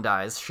Ancient One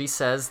dies, she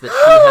says that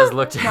she has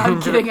looked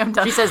I'm kidding, I'm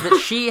done. She says that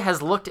she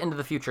has looked into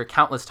the future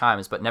countless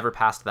times, but never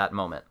past that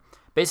moment.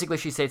 Basically,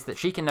 she states that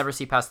she can never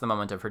see past the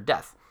moment of her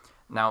death.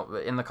 Now,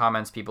 in the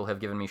comments, people have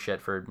given me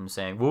shit for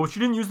saying, well, she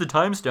didn't use the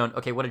time stone.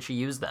 Okay, what did she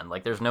use then?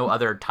 Like, there's no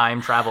other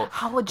time travel.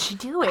 How would she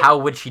do it? How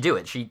would she do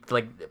it?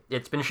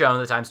 It's been shown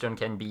the time stone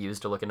can be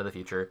used to look into the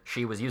future.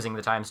 She was using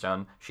the time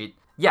stone.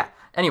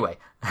 Anyway.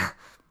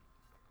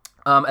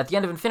 At the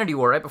end of Infinity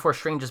War, right before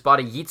Strange's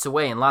body yeets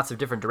away in lots of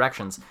different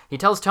directions, he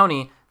tells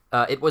Tony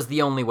it was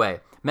the only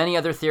way. Many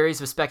other theories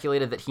have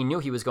speculated that he knew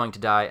he was going to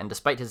die, and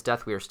despite his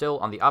death, we are still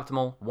on the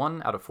optimal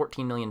 1 out of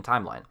 14 million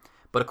timeline.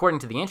 But according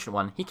to the Ancient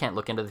One, he can't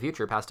look into the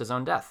future past his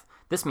own death.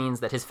 This means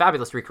that his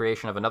fabulous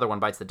recreation of Another One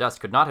Bites the Dust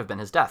could not have been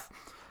his death.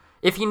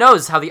 If he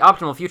knows how the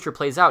optimal future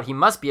plays out, he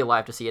must be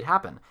alive to see it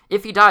happen.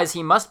 If he dies,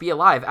 he must be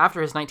alive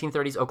after his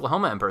 1930s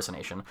Oklahoma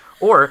impersonation,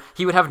 or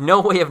he would have no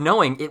way of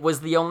knowing it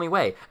was the only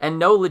way, and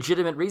no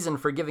legitimate reason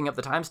for giving up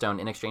the time stone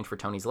in exchange for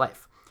Tony's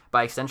life.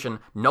 By extension,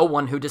 no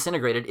one who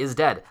disintegrated is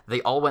dead.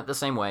 They all went the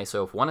same way,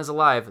 so if one is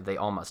alive, they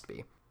all must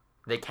be.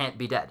 They can't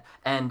be dead.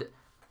 And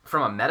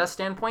from a meta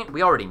standpoint,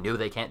 we already knew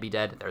they can't be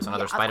dead. There's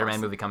another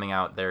Spider-Man movie coming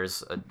out.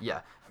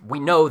 We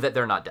know that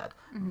they're not dead.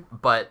 Mm-hmm.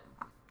 But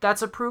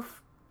that's a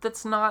proof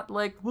that's not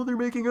like, well, they're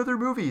making other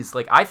movies.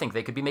 Like, I think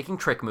they could be making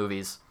trick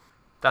movies.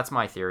 That's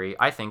my theory.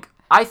 I think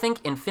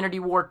Infinity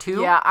War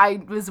 2 Yeah,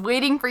 I was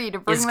waiting for you to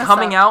bring this up. is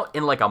coming out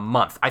in like a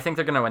month. I think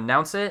they're going to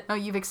announce it. Oh,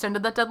 you've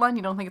extended that deadline?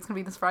 You don't think it's going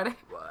to be this Friday?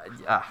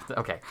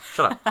 Okay,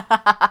 shut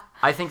up.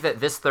 I think that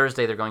this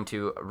Thursday they're going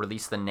to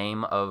release the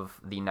name of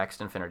the next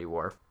Infinity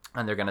War.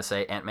 And they're going to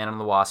say Ant-Man and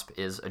the Wasp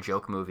is a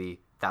joke movie.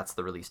 That's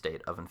the release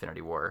date of Infinity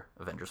War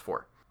Avengers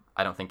 4.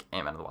 I don't think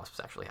Ant-Man and the Wasp is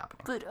actually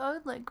happening. But I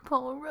like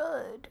Paul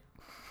Rudd.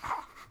 Have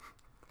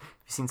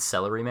you seen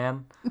Celery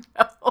Man?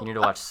 No. You need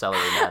to watch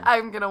Celery Man.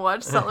 I'm going to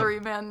watch Celery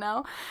Man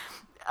now.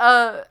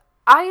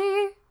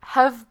 I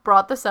have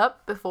brought this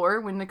up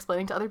before when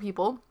explaining to other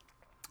people,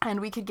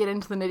 and we could get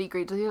into the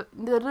nitty-gritty.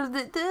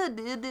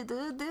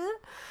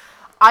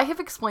 I have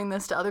explained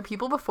this to other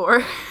people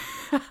before.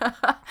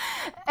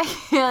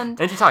 And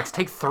Energy Talks,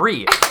 take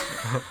 3.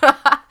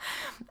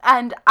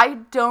 And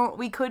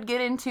we could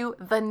get into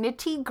the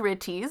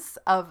nitty-gritties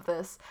of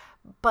this,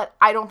 but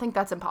I don't think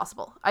that's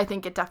impossible. I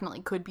think it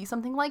definitely could be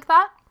something like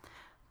that.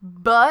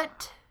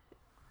 But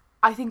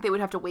I think they would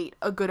have to wait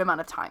a good amount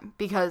of time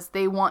because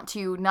they want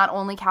to not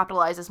only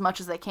capitalize as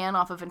much as they can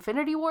off of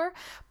Infinity War,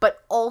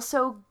 but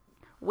also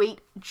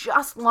wait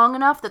just long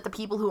enough that the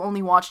people who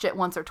only watched it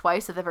once or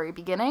twice at the very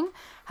beginning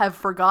have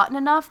forgotten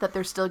enough that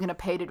they're still going to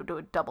pay to do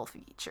a double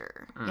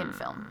feature in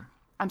film.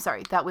 I'm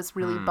sorry, that was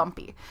really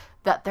bumpy.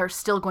 That they're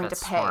still going to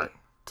pay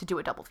to do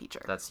a double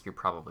feature. You're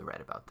probably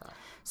right about that.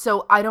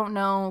 So I don't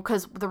know,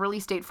 because the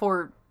release date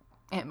for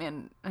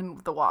Ant-Man and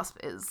the Wasp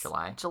is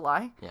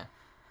July. Yeah.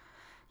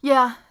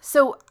 Yeah.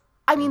 So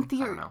I mean, I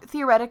don't know.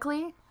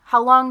 theoretically,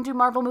 how long do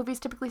Marvel movies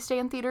typically stay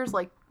in theaters?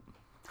 Like,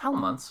 how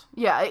long? Months.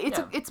 Yeah,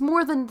 it's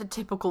more than the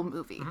typical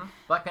movie. Mm-hmm.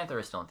 Black Panther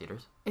is still in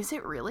theaters. Is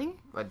it really?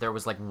 But there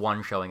was like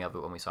one showing of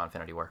it when we saw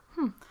Infinity War.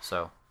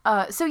 So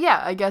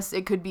Yeah, I guess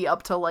it could be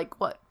up to like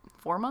what,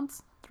 4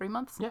 months, 3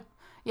 months? Yeah.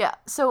 Yeah.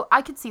 So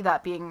I could see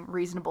that being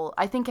reasonable.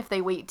 I think if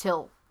they wait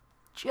till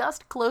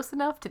just close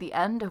enough to the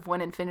end of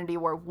when Infinity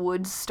War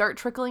would start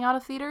trickling out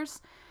of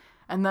theaters,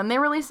 and then they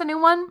release a new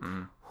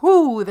one,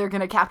 they're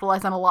going to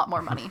capitalize on a lot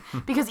more money.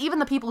 Because even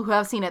the people who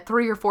have seen it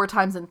 3 or 4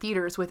 times in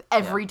theaters with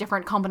every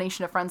different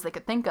combination of friends they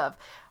could think of,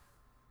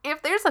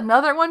 if there's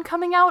another one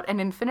coming out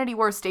and Infinity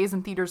War stays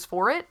in theaters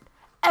for it,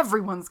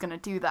 everyone's going to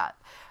do that.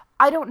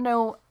 I don't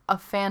know a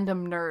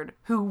fandom nerd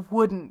who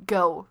wouldn't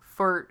go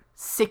for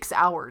 6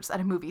 hours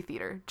at a movie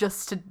theater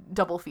just to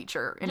double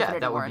feature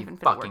Infinity War and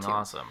Infinity War 2. That would be fucking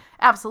awesome.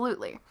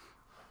 Absolutely.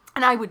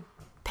 And I would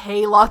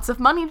pay lots of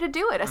money to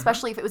do it,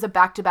 especially if it was a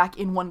back-to-back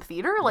in one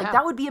theater. Like,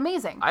 that would be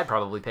amazing. I'd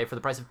probably pay for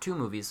the price of 2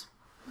 movies.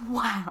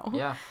 Wow.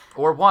 Yeah.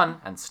 Or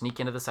 1 and sneak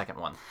into the second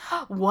one.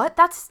 What?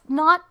 That's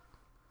not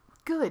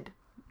good.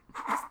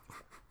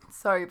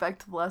 Sorry, back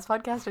to the last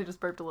podcast. I just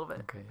burped a little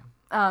bit. Okay.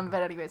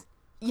 But anyways.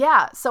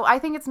 Yeah, so I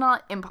think it's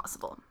not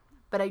impossible.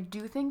 But I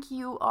do think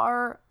you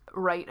are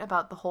right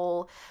about the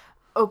whole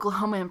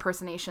Oklahoma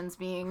impersonations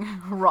being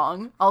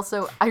wrong.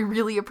 Also, I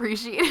really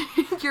appreciate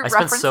your references.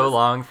 I spent so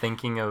long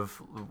thinking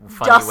of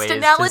funny Dust ways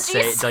analogies?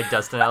 to say, like,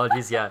 dust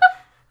analogies, yeah.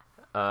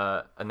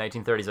 A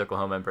 1930s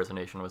Oklahoma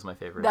impersonation was my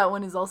favorite. That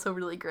one is also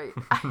really great.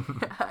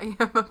 I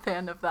am a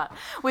fan of that.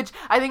 Which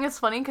I think is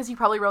funny because you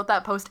probably wrote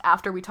that post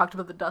after we talked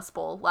about the Dust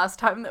Bowl last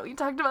time that we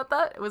talked about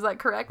that. Was that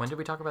correct? When did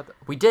we talk about that?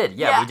 We did,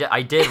 we did.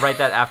 I did write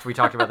that after we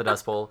talked about the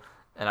Dust Bowl,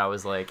 and I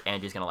was like,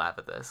 Angie's going to laugh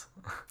at this.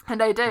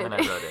 And I did. And I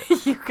wrote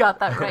it. You got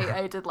that right.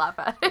 I did laugh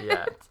at it.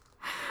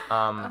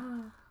 Yeah.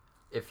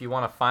 If you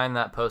want to find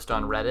that post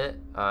on Reddit,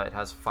 it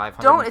has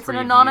 503 Don't. It's an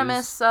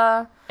anonymous.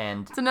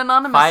 And it's an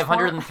anonymous.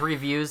 503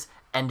 views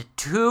and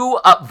 2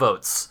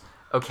 upvotes.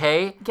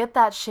 Okay. Get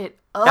that shit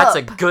up. That's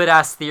a good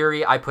ass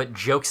theory. I put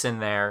jokes in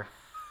there.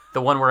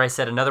 The one where I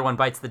said another one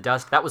bites the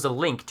dust. That was a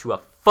link to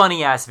a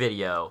funny ass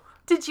video.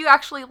 Did you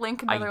actually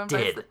link another one? I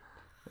did.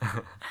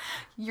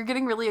 You're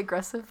getting really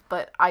aggressive,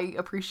 but I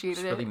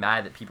appreciated it. I'm really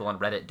mad that people on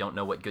Reddit don't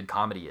know what good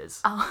comedy is.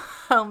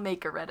 I'll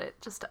make a Reddit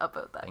just to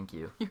upvote that. Thank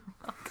you. You're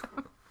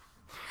welcome.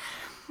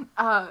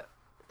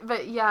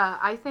 But yeah,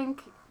 I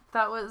think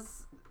that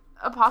was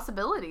a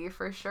possibility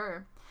for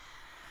sure.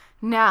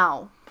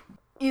 Now,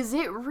 is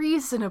it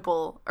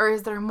reasonable, or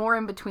is there more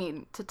in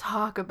between to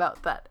talk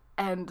about that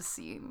end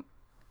scene?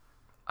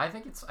 I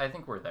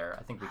think we're there.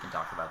 I think we can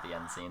talk about the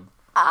end scene.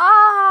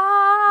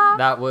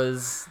 That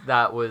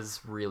was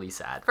really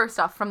sad. First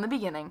off, from the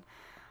beginning,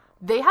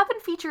 they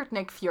haven't featured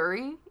Nick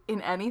Fury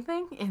in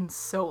anything in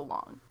so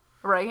long,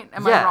 right?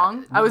 Am I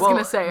wrong? I was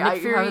gonna say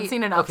Nick Fury, haven't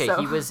seen enough. Okay, so.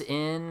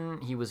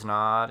 he was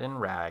not in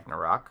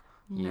Ragnarok.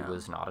 He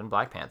was not in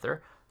Black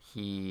Panther.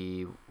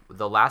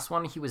 The last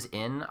one he was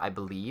in, I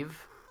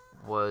believe,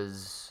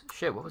 was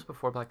what was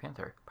before Black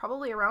Panther?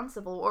 Probably around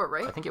Civil War,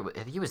 right? I think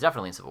he was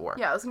definitely in Civil War.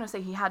 Yeah, I was gonna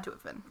say he had to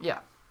have been. Yeah,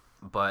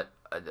 but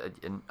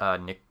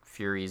Nick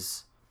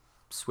Fury's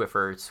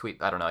Swiffer,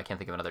 sweep. I don't know. I can't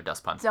think of another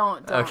dust pun.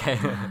 Don't. Okay,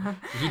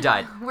 he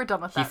died. We're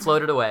done with that. He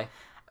floated away,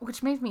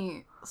 which made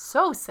me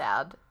so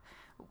sad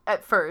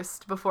at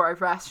first. Before I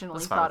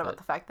rationally thought about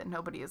the fact that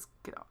nobody is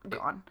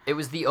gone. It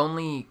was the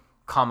only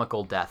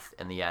comical death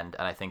in the end,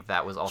 and I think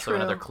that was also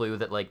another clue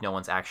that like no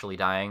one's actually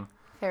dying.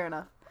 Fair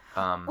enough.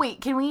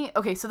 Wait, can we?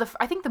 Okay, so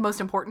I think the most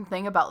important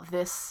thing about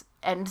this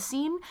end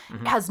scene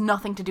has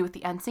nothing to do with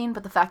the end scene,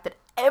 but the fact that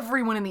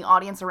everyone in the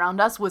audience around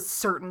us was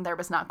certain there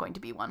was not going to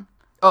be one.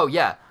 Oh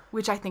yeah,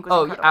 which I think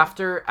was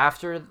incredible.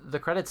 After the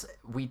credits,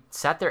 we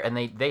sat there and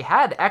they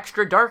had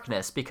extra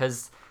darkness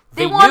because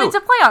they wanted knew. To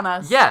play on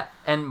us. Yeah,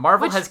 and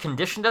Marvel has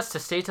conditioned us to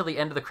stay till the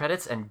end of the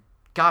credits, and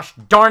gosh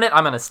darn it,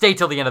 I'm gonna stay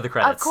till the end of the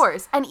credits. Of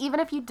course, and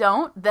even if you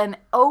don't, then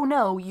oh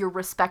no, you're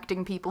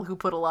respecting people who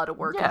put a lot of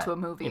work into a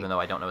movie. Even though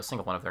I don't know a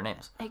single one of their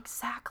names.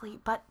 Exactly,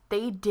 but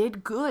they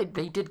did good.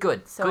 They did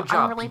good. So good job,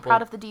 I'm really people.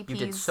 proud of the DPs. You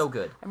did so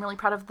good. I'm really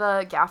proud of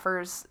the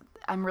gaffers.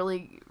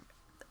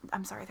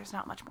 I'm sorry, there's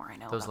not much more I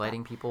know. Those about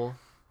lighting that. people.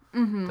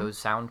 Mm-hmm. Those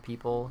sound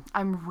people.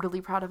 I'm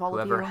really proud of all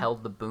of you. Whoever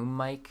held the boom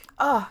mic.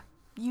 Oh,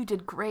 you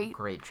did great.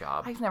 Great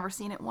job. I've never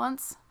seen it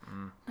once.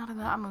 Not in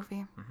that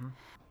movie. Mm-hmm.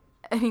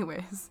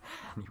 Anyways,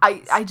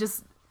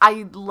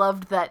 I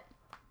loved that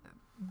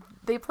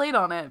they played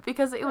on it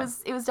because it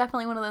was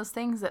definitely one of those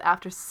things that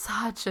after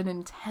such an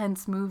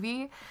intense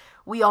movie,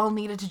 we all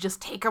needed to just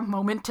take a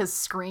moment to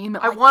scream.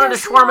 I wanted a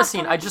shawarma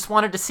scene. I just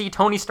wanted to see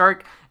Tony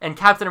Stark and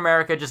Captain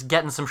America just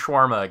getting some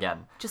shawarma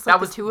again. Just like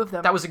the two of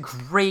them. That was a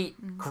great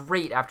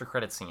after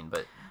credit scene,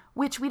 but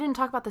which we didn't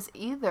talk about this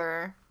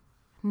either.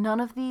 None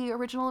of the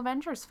original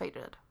Avengers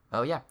faded.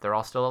 Oh yeah, they're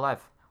all still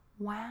alive.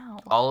 Wow.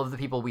 All of the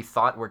people we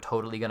thought were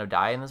totally going to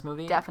die in this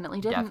movie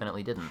Definitely didn't.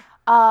 Definitely didn't.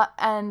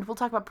 And we'll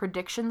talk about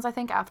predictions, I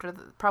think,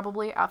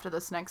 probably after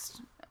this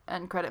next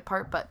end credit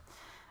part. But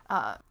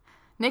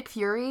Nick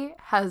Fury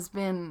has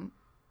been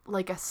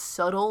like a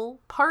subtle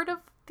part of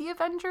the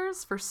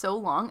Avengers for so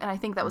long, and I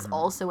think that was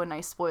also a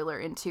nice spoiler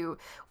into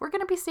we're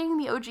going to be seeing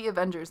the OG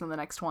Avengers in the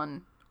next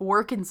one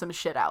working some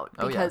shit out,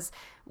 because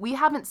we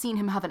haven't seen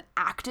him have an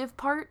active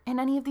part in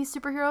any of these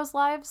superheroes'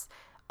 lives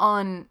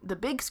on the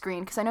big screen,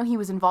 because I know he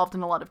was involved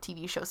in a lot of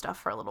TV show stuff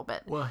for a little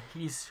bit. Well,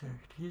 he's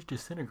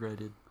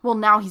disintegrated. Well,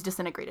 now he's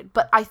disintegrated,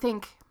 but I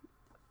think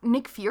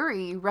Nick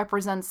Fury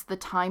represents the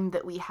time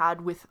that we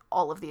had with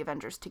all of the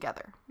Avengers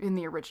together in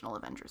the original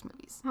Avengers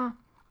movies.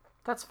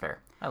 That's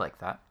fair. I like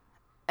that.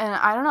 And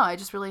I don't know, I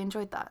just really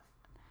enjoyed that.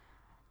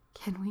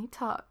 Can we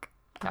talk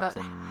about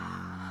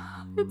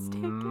it's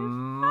taken?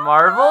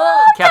 Marvel?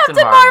 Captain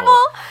Marvel!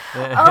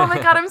 Oh my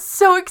god, I'm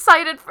so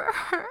excited for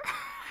her.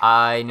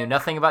 I knew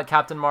nothing about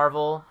Captain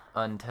Marvel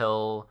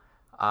until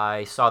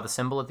I saw the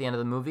symbol at the end of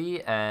the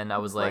movie, and I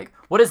was like,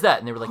 what is that?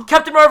 And they were like,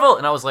 Captain Marvel!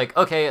 And I was like,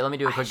 okay, let me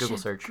do a quick Google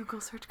search.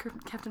 Google search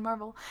Captain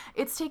Marvel.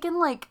 It's taken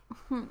like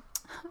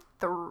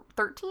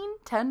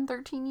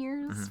 13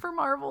 years for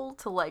Marvel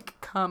to like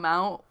come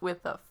out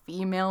with a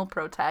female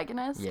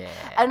protagonist. Yeah.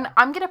 And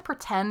I'm gonna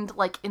pretend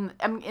like in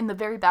the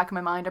very back of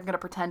my mind, I'm gonna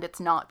pretend it's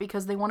not,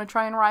 because they want to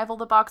try and rival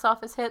the box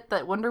office hit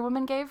that Wonder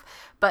Woman gave.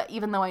 But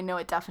even though I know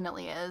it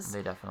definitely is,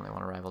 they definitely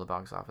want to rival the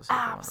box office hit.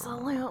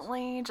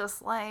 Absolutely,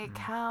 just like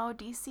how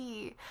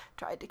DC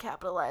tried to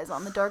capitalize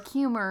on the dark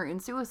humor in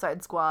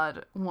Suicide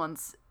Squad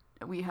once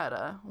we had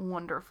a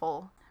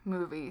wonderful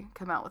movie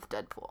come out with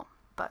Deadpool.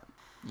 But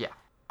yeah.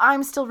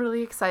 I'm still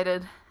really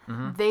excited.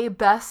 They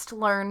best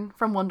learn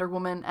from Wonder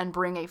Woman and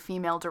bring a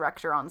female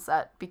director on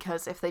set,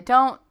 because if they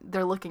don't,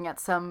 they're looking at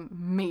some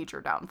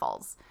major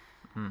downfalls.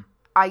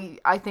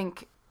 I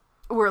think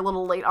we're a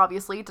little late,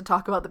 obviously, to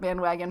talk about the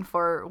bandwagon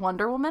for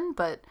Wonder Woman,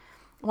 but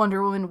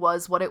Wonder Woman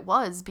was what it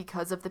was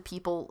because of the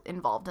people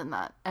involved in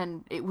that,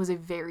 and it was a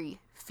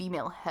very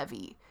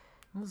female-heavy.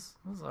 It was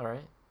all right.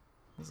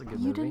 It was a good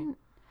movie.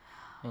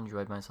 I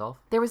enjoyed myself.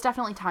 There was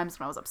definitely times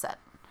when I was upset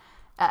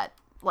at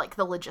like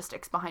the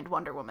logistics behind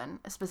Wonder Woman,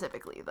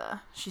 specifically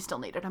she still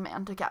needed a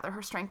man to gather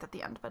her strength at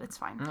the end, but it's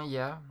fine.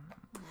 Yeah.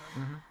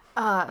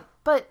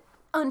 But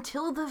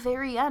until the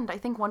very end, I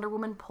think Wonder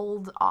Woman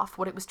pulled off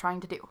what it was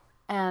trying to do.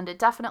 And it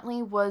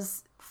definitely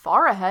was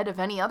far ahead of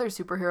any other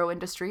superhero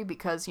industry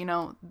because, you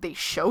know, they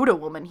showed a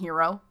woman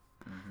hero.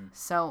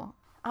 So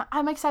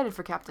I'm excited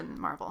for Captain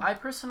Marvel. I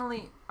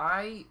personally,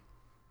 I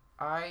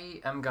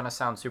am going to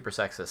sound super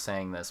sexist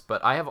saying this,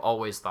 but I have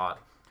always thought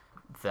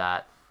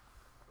that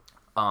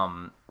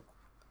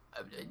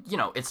you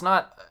know, it's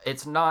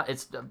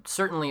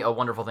certainly a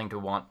wonderful thing to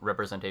want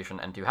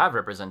representation and to have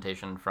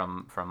representation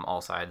from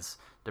all sides.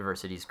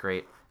 Diversity is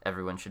great.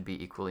 Everyone should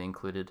be equally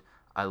included.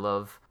 I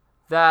love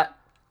that.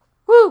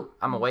 Woo!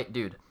 I'm a white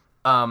dude.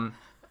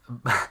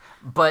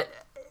 But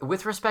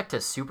with respect to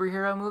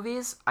superhero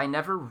movies, I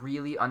never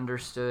really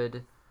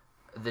understood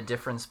the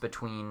difference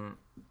between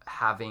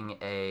having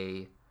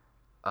a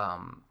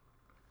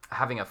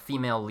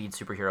female lead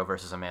superhero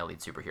versus a male lead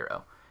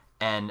superhero.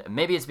 And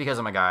maybe it's because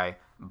I'm a guy,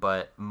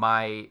 but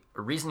my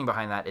reasoning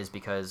behind that is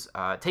because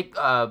take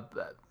a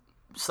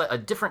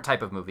different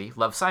type of movie,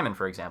 Love, Simon,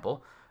 for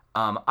example.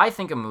 I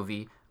think a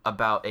movie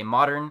about a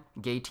modern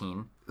gay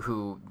teen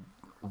who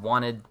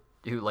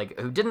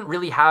didn't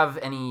really have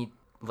any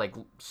like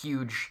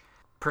huge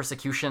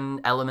persecution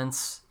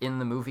elements in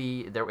the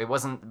movie. It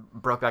wasn't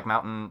Brokeback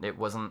Mountain. It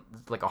wasn't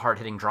like a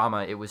hard-hitting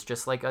drama. It was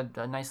just like a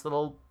nice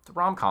little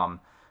rom-com.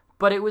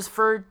 But it was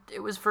for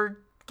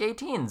gay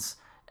teens.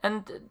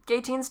 And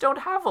gay teens don't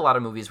have a lot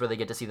of movies where they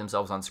get to see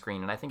themselves on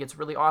screen, and I think it's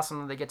really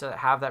awesome that they get to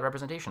have that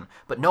representation.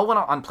 But no one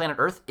on planet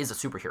Earth is a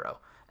superhero,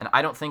 and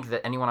I don't think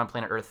that anyone on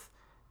planet Earth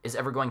is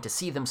ever going to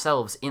see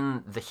themselves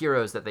in the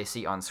heroes that they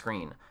see on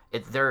screen.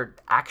 They're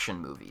action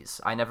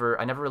movies. I never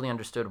really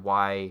understood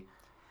why.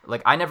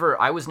 Like, I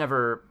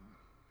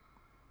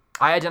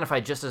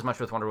identified just as much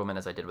with Wonder Woman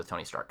as I did with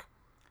Tony Stark,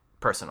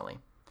 personally.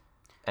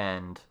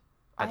 And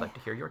I'd like to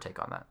hear your take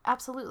on that.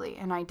 Absolutely,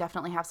 and I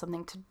definitely have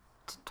something to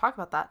talk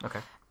about that. Okay.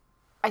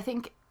 I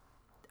think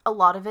a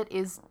lot of it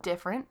is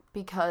different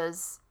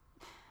because,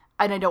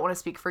 and I don't want to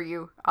speak for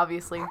you,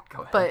 obviously,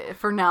 Go ahead. but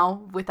for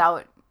now,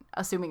 without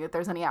assuming that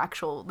there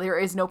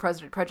is no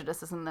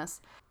prejudices in this.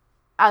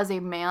 As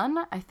a man,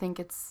 I think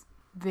it's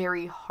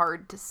very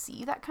hard to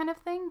see that kind of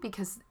thing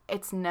because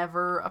it's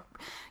never,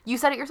 you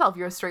said it yourself,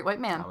 you're a straight white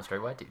man. I'm a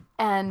straight white dude.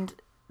 And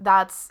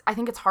I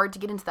think it's hard to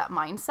get into that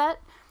mindset.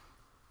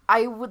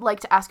 I would like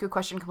to ask you a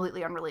question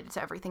completely unrelated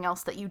to everything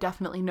else that you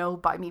definitely know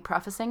by me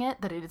prefacing it,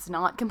 that it is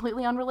not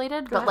completely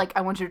unrelated, but like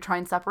I want you to try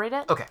and separate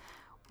it. Okay.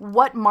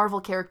 What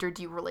Marvel character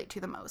do you relate to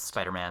the most?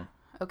 Spider-Man.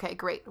 Okay,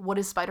 great. What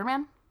is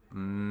Spider-Man?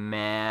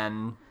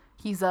 Man.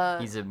 He's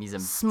a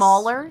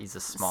smaller,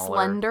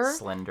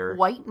 slender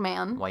white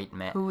man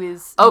who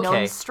is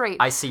known straight.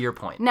 I see your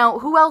point. Now,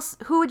 who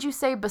would you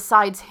say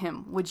besides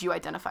him would you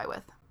identify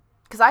with?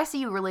 Because I see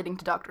you relating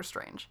to Doctor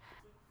Strange.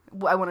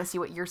 I want to see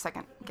what your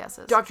second guess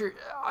is. I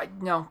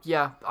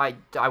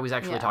was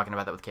actually Yeah. talking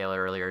about that with Kayla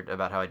earlier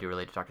about how I do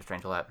relate to Doctor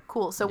Strange a lot.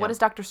 Cool. So Yeah. what is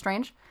Doctor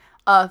Strange?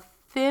 A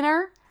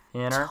thinner,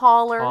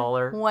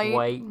 taller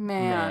white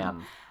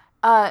man.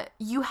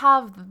 You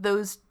have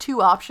those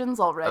two options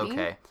already.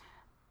 Okay.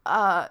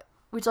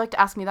 Would you like to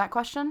ask me that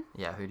question?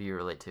 Yeah, who do you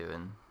relate to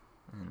in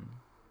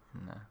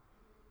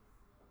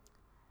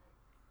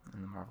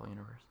the Marvel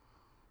universe?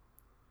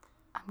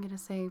 I'm going to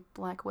say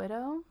Black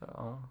Widow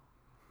Oh.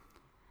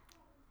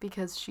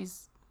 because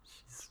she's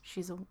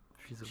a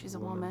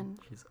woman.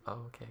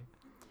 Okay.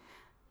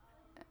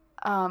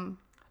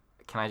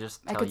 Can I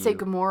just I tell could you, say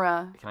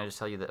Gamora, Can I just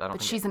tell you that I don't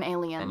but think she's an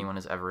alien. anyone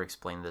has ever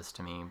explained this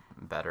to me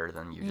better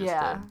than you just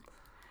Yeah. did.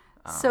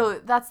 So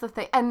that's the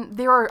thing. And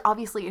there are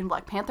obviously in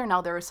Black Panther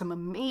now there are some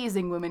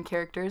amazing women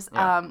characters.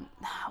 Yeah.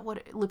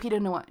 Lupita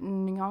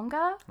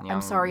Nyong'o?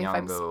 I'm sorry if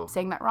I'm Nyong'o.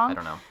 saying that wrong. I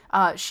don't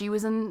know. She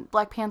was in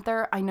Black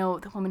Panther. I know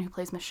the woman who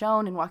plays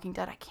Michonne in Walking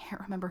Dead. I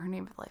can't remember her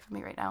name for the life of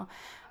me right now.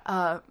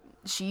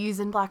 She's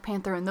in Black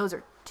Panther, and those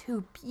are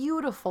two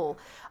beautiful,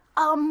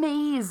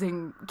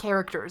 amazing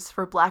characters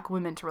for Black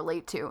women to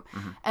relate to.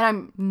 Mm-hmm. And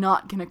I'm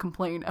not going to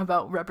complain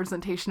about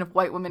representation of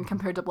white women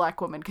compared to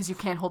Black women because you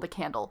can't hold a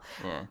candle.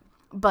 Yeah.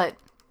 But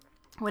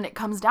when it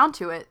comes down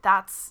to it,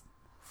 that's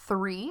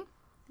 3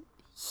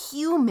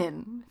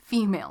 human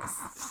females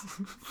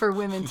for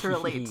women to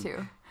relate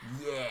to.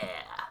 Yeah.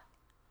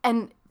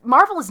 And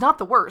Marvel is not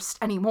the worst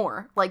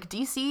anymore. Like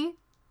DC,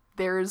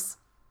 there's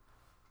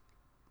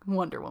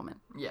Wonder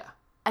Woman. Yeah.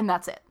 And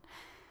that's it.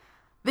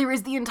 There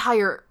is the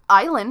entire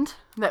island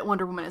that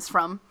Wonder Woman is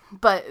from,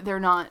 but they're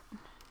not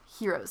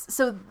heroes.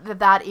 So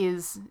that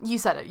is, you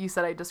said it. You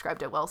said I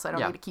described it well, so I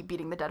don't need to keep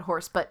beating the dead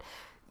horse. But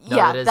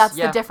No, that's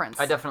the difference.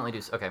 I definitely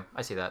do. Okay,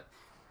 I see that.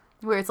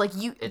 Where it's like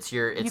you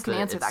can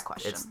answer that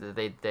question.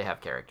 They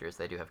have characters.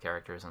 They do have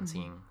characters, and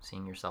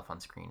seeing yourself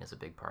on screen is a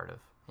big part of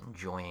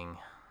enjoying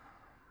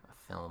a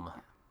film.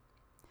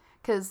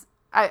 Because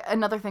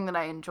another thing that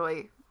I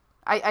enjoy,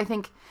 I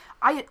think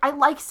I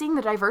like seeing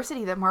the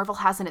diversity that Marvel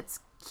has in its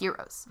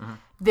heroes. Mm-hmm.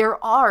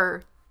 There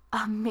are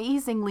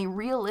amazingly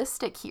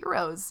realistic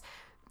heroes.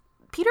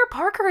 Peter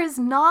Parker is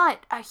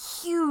not a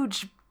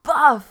huge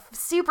buff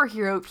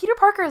superhero. Peter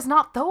Parker is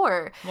not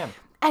Thor. Yeah.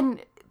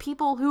 And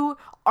people who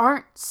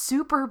aren't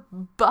super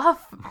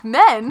buff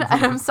men,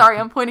 and I'm sorry,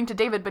 I'm pointing to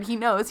David, but he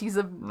knows he's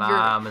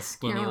I'm a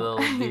skinny little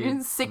dude.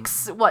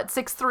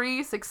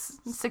 6'3",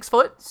 6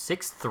 foot?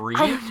 6'3"?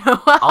 I don't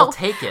know. I'll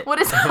take it. What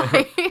is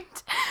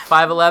height?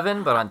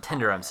 5'11", but on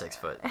Tinder I'm 6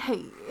 foot.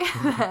 Hey,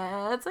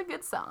 that's a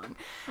good song.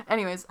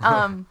 Anyways,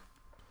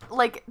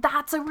 like,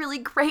 that's a really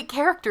great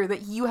character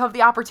that you have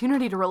the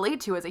opportunity to relate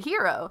to as a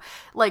hero.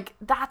 Like,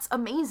 that's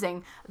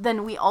amazing.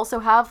 Then we also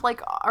have,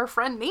 like, our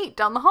friend Nate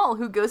down the hall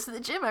who goes to the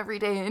gym every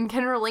day and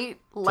can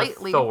relate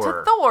lightly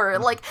to Thor.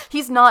 Like,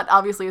 he's not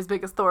obviously as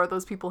big as Thor.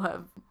 Those people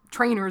have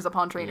trainers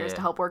upon trainers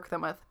to help work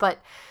them with.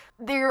 But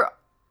there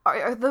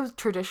are those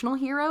traditional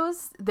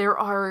heroes. There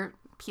are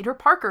Peter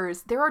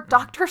Parkers, there are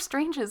Doctor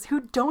Stranges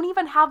who don't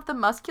even have the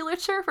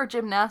musculature for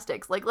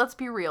gymnastics. Like, let's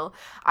be real.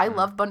 I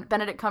love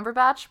Benedict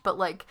Cumberbatch, but,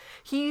 like,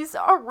 he's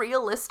a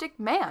realistic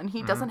man.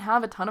 He doesn't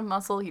have a ton of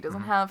muscle. He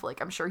doesn't have,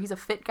 like, I'm sure he's a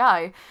fit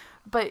guy,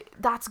 but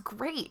that's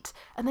great.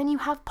 And then you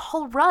have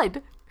Paul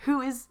Rudd, who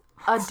is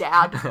a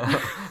dad,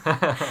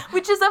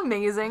 which is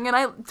amazing. And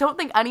I don't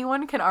think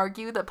anyone can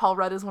argue that Paul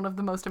Rudd is one of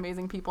the most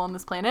amazing people on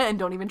this planet, and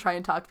don't even try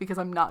and talk because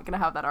I'm not going to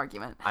have that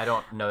argument. I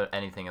don't know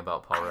anything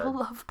about Paul Rudd. I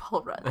love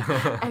Paul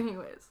Rudd.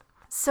 Anyways,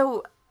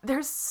 so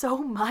there's so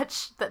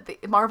much that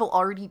Marvel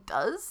already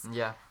does.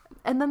 Yeah.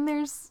 And then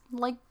there's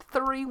like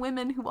 3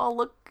 women who all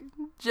look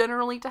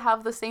generally to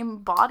have the same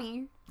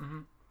body.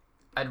 Mm-hmm.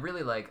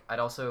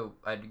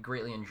 I'd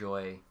greatly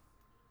enjoy,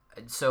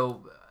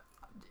 so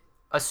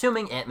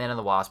assuming Ant-Man and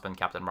the Wasp and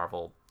Captain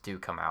Marvel do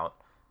come out.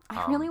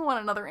 I really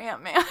want another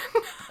Ant-Man.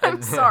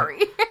 I'm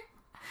sorry.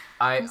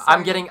 I'm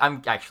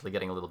actually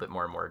getting a little bit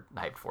more and more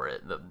hyped for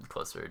it the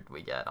closer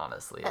we get,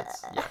 honestly.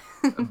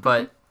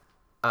 But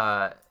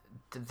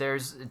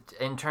there's,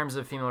 in terms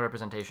of female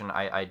representation,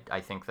 I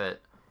think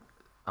that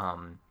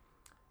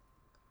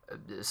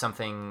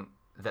something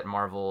that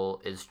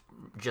Marvel is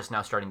just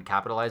now starting to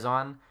capitalize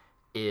on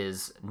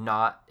is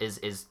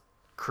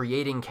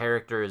creating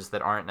characters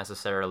that aren't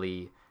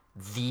necessarily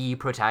the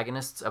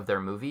protagonists of their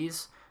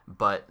movies,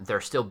 but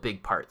they're still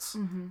big parts.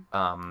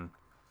 Mm-hmm.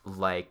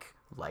 Like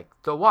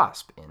the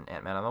Wasp in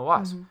Ant-Man and the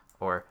Wasp,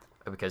 or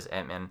because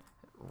Ant-Man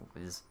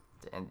is,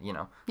 and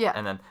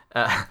then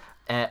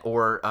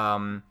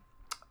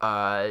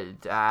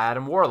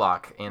Adam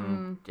Warlock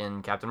in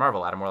Captain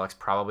Marvel. Adam Warlock's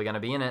probably going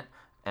to be in it,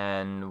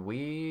 and do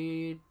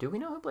we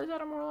know who plays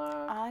Adam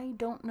Warlock? I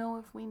don't know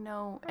if we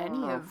know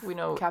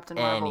Captain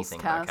Marvel's anything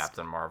cast. about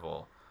Captain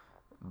Marvel,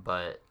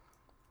 but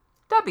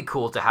that'd be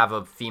cool to have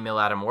a female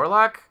Adam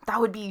Warlock. That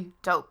would be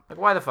dope. Like,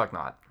 why the fuck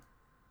not?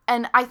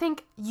 And I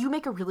think you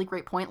make a really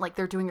great point. Like,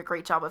 they're doing a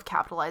great job of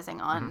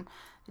capitalizing on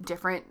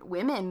different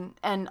women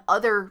and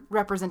other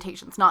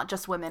representations, not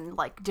just women,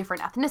 like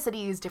different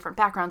ethnicities, different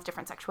backgrounds,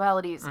 different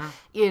sexualities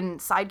in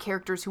side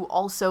characters who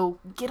also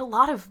get a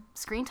lot of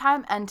screen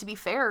time and, to be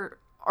fair,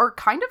 are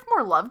kind of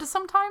more loved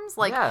sometimes.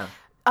 Like,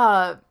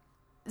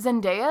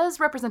 Zendaya's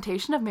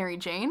representation of Mary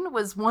Jane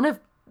was one of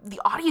the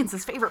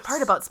audience's favorite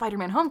part about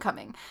Spider-Man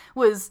Homecoming.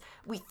 Was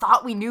we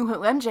thought we knew who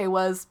MJ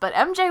was, but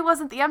MJ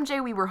wasn't the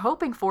MJ we were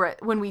hoping for it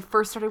when we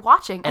first started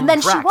watching. And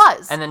then Drax, she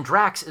was. And then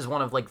Drax is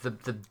one of like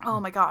the oh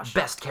my gosh,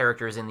 best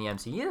characters in the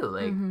MCU.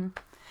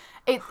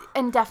 Like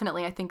and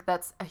definitely I think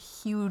that's a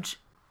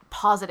huge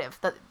positive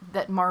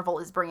that Marvel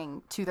is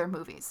bringing to their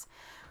movies.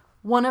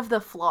 One of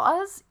the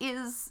flaws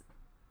is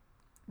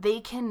they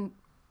can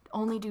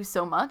only do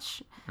so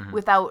much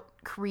without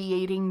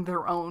creating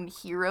their own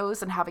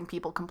heroes and having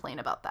people complain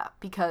about that,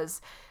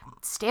 because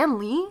Stan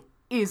Lee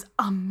is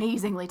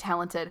amazingly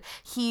talented.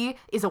 He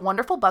is a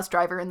wonderful bus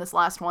driver in this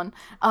last one,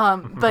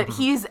 but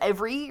he's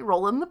every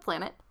role on the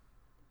planet.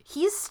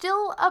 He's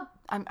still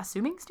I'm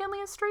assuming Stan Lee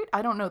is straight?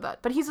 I don't know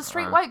that, but he's a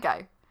straight white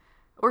guy.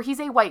 Or he's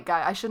a white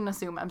guy. I shouldn't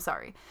assume, I'm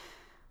sorry.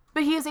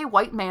 But he is a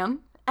white man,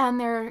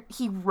 and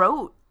he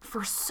wrote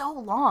for so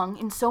long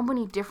in so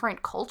many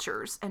different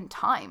cultures and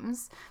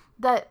times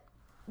that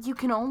you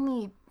can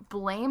only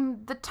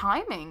blame the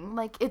timing.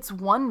 Like, it's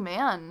one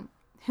man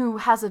who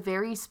has a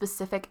very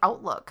specific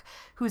outlook,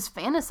 who's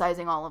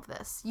fantasizing all of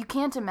this. You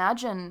can't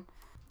imagine...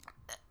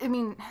 I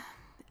mean,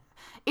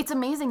 it's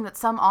amazing that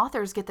some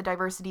authors get the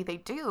diversity they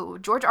do.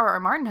 George R.R.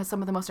 Martin has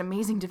some of the most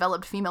amazing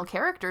developed female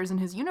characters in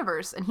his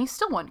universe, and he's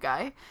still one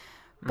guy.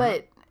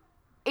 But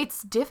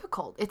it's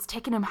difficult. It's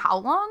taken him how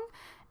long?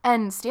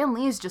 And Stan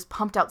Lee's just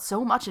pumped out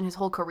so much in his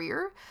whole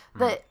career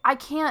that I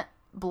can't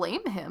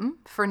blame him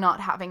for not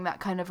having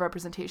that kind of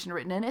representation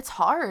written in. It's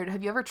hard.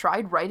 Have you ever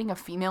tried writing a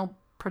female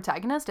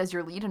protagonist as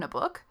your lead in a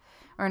book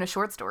or in a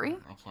short story?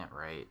 I can't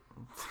write.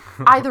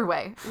 Either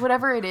way,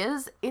 whatever it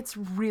is, it's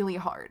really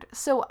hard.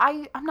 So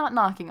I'm not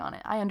knocking on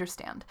it. I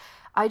understand.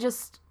 I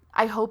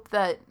hope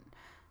that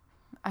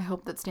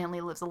Stan Lee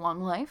lives a long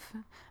life.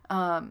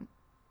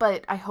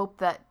 But I hope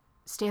that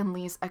Stan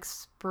Lee's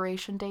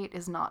expiration date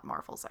is not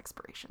Marvel's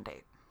expiration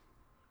date.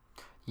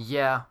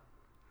 Yeah.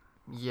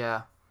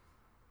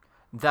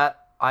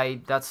 I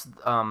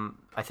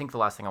think the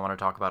last thing I want to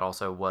talk about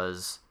also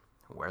was,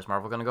 where's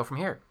Marvel going to go from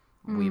here?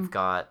 We've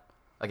got,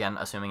 again,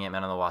 assuming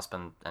Ant-Man and the Wasp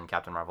and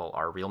Captain Marvel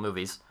are real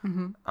movies,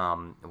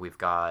 we've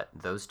got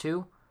those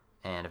two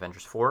and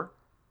Avengers 4,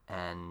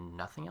 and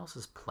nothing else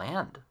is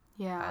planned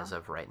as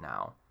of right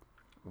now.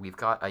 We've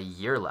got a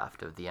year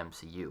left of the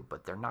MCU,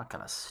 but they're not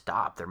going to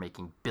stop. They're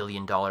making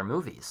billion-dollar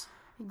movies.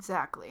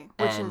 Exactly,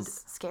 which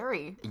is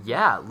scary.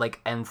 Yeah,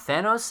 and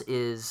Thanos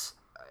is...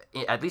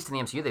 At least in the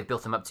MCU, they've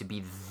built him up to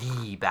be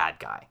the bad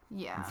guy.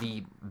 Yeah.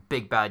 The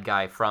big bad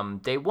guy from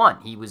day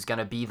one. He was going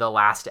to be the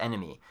last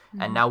enemy.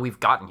 And now we've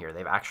gotten here.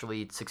 They've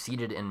actually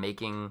succeeded in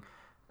making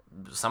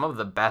one of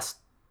the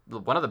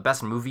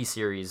best movie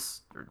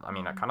series, I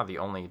mean, kind of the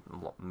only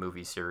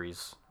movie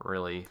series,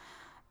 really,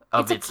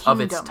 of its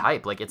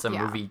type. Like, it's a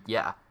movie,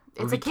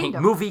 It's a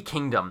kingdom. Movie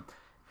kingdom.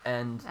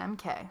 And...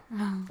 MK.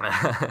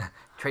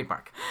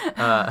 Trademark.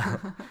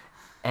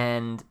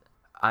 And,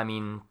 I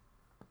mean...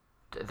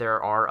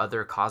 There are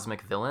other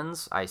cosmic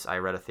villains. I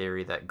read a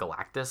theory that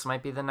Galactus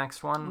might be the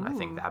next one. Ooh. I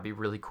think that'd be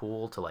really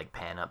cool to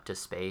pan up to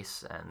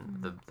space.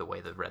 And the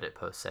way the Reddit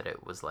post said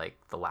it was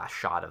the last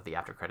shot of the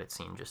after credit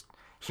scene, just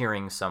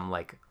hearing some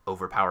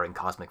overpowering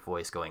cosmic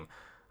voice going,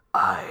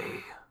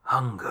 "I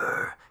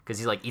hunger," because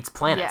he eats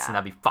planets, and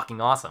that'd be fucking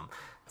awesome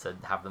to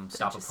have them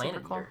stop a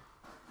planet eater.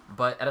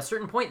 But at a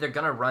certain point, they're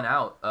gonna run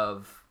out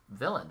of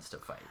villains to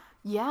fight.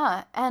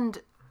 Yeah,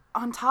 and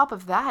on top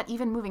of that,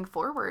 even moving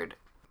forward.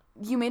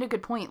 You made a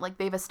good point.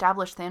 They've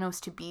established Thanos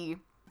to be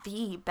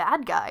the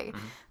bad guy.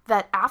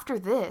 That after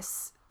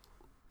this,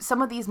 some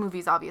of these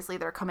movies, obviously,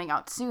 that are coming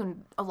out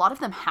soon, a lot of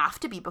them have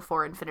to be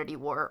before Infinity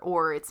War,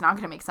 or it's not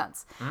going to make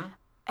sense.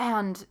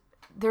 And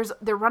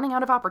they're running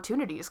out of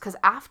opportunities, because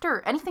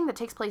anything that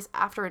takes place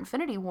after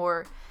Infinity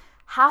War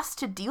has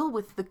to deal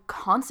with the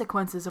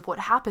consequences of what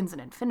happens in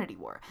Infinity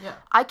War. Yeah.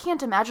 I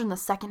can't imagine the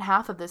second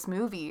half of this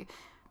movie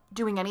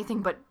doing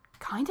anything but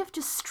kind of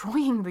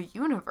destroying the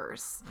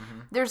universe.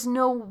 There's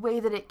no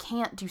way that it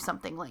can't do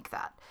something like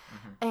that.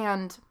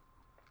 And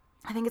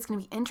I think it's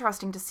going to be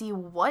interesting to see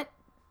what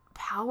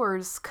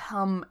powers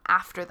come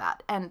after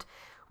that. And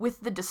with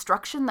the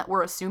destruction that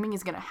we're assuming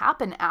is going to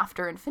happen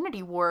after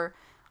Infinity War,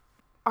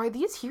 are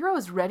these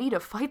heroes ready to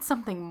fight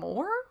something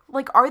more?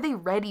 Are they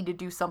ready to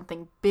do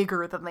something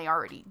bigger than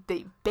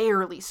they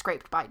barely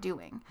scraped by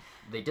doing?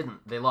 They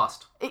didn't. They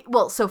lost.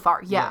 So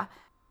far, yeah.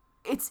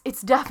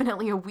 It's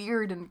definitely a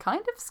weird and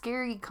kind of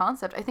scary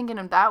concept. I think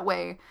in that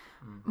way,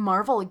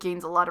 Marvel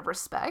gains a lot of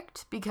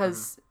respect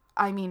because,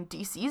 I mean,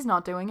 DC's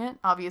not doing it,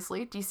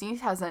 obviously. DC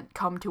hasn't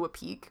come to a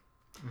peak.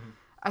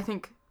 I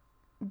think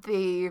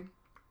they're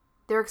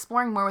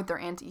exploring more with their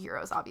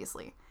anti-heroes,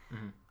 obviously.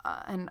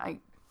 And I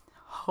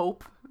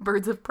hope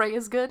Birds of Prey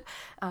is good.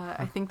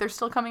 I think they're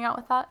still coming out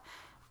with that.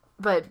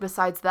 But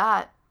besides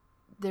that,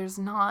 they're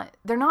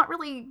not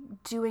really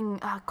doing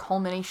a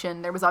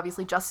culmination. There was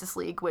obviously Justice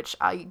League, which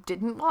I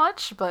didn't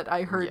watch, but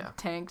I heard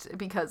tanked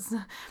because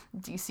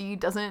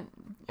DC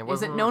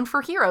isn't known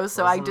for heroes,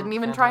 so I didn't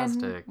even try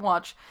and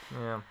watch.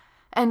 Yeah.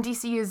 And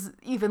DC is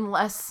even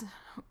less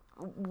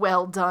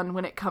well done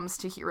when it comes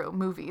to hero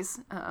movies.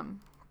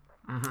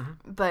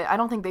 But I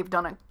don't think they've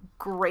done a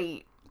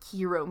great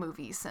hero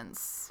movie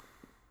since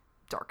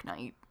Dark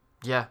Knight.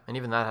 Yeah, and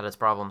even that had its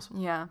problems.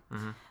 Yeah.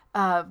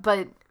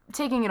 But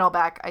taking it all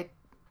back,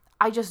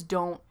 I just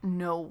don't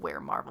know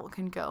where Marvel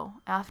can go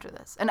after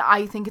this. And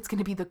I think it's going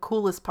to be the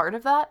coolest part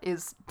of that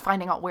is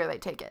finding out where they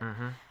take it.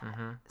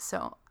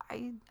 So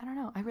I don't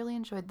know. I really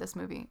enjoyed this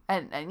movie.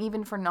 And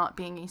even for not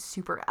being a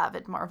super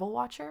avid Marvel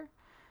watcher,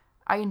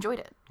 I enjoyed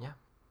it. Yeah.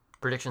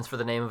 Predictions for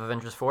the name of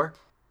Avengers 4?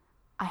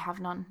 I have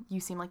none. You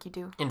seem like you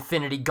do.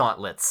 Infinity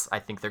Gauntlets. I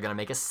think they're going to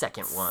make a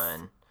second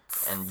one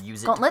and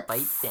use it Gauntlets? to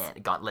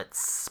fight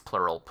Gauntlets.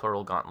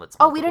 Plural gauntlets.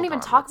 Oh, we didn't even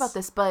talk about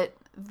this, but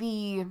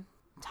the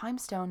Time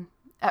Stone...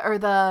 or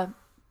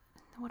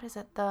what is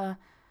it? The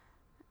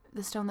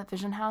stone that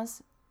Vision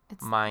has?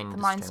 It's the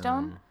Mind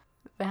Stone.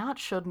 That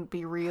shouldn't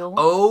be real.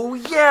 Oh,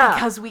 yeah!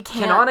 Because we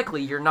can't...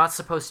 Canonically, you're not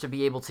supposed to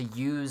be able to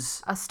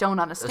use... a stone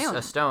on a stone.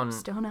 A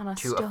stone on a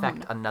to stone.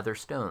 affect another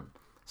stone.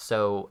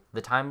 So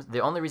the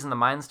only reason the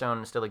Mind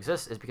Stone still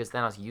exists is because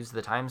Thanos used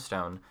the Time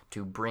Stone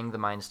to bring the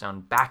Mind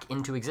Stone back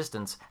into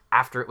existence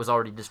after it was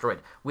already destroyed,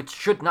 which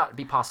should not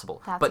be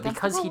possible. But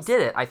because he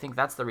did it, I think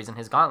that's the reason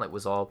his gauntlet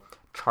was all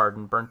charred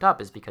and burnt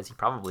up, is because he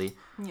probably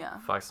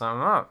fucked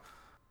something up.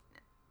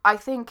 I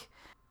think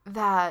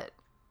that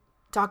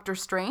Doctor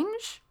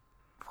Strange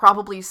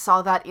probably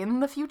saw that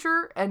in the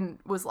future and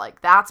was like,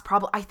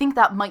 I think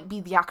that might be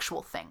the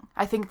actual thing.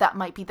 I think that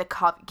might be the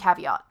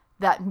caveat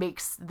that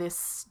makes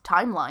this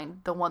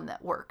timeline the one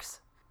that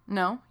works.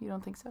 No? You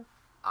don't think so?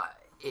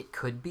 It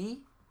could be,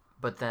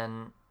 but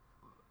then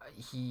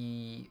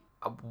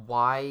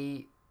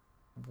why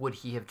would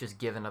he have just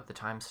given up the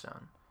Time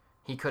Stone?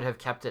 He could have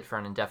kept it for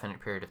an indefinite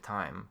period of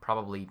time,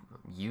 probably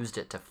used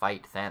it to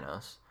fight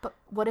Thanos. But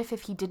what if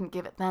he didn't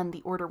give it then,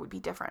 the order would be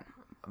different?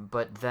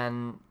 But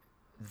then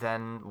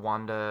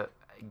Wanda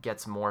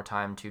gets more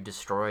time to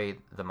destroy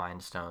the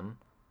Mind Stone.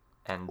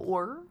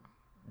 Or...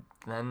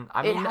 then,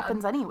 it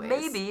happens anyways.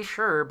 Maybe,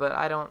 sure, but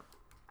I don't...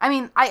 I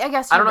mean, I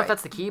guess I don't know if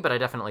that's the key, but I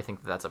definitely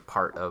think that's a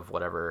part of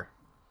whatever...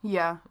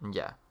 Yeah.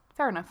 Yeah.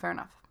 Fair enough.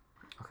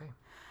 Okay.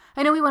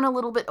 I know we went a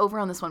little bit over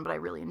on this one, but I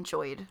really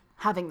enjoyed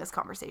having this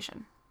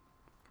conversation.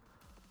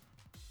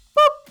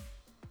 Boop!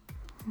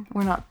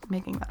 We're not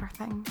making that our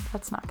thing.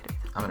 That's not going to be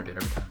the thing. I'm going to do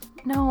it every time.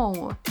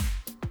 No.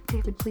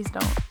 David, please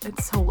don't.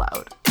 It's so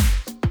loud.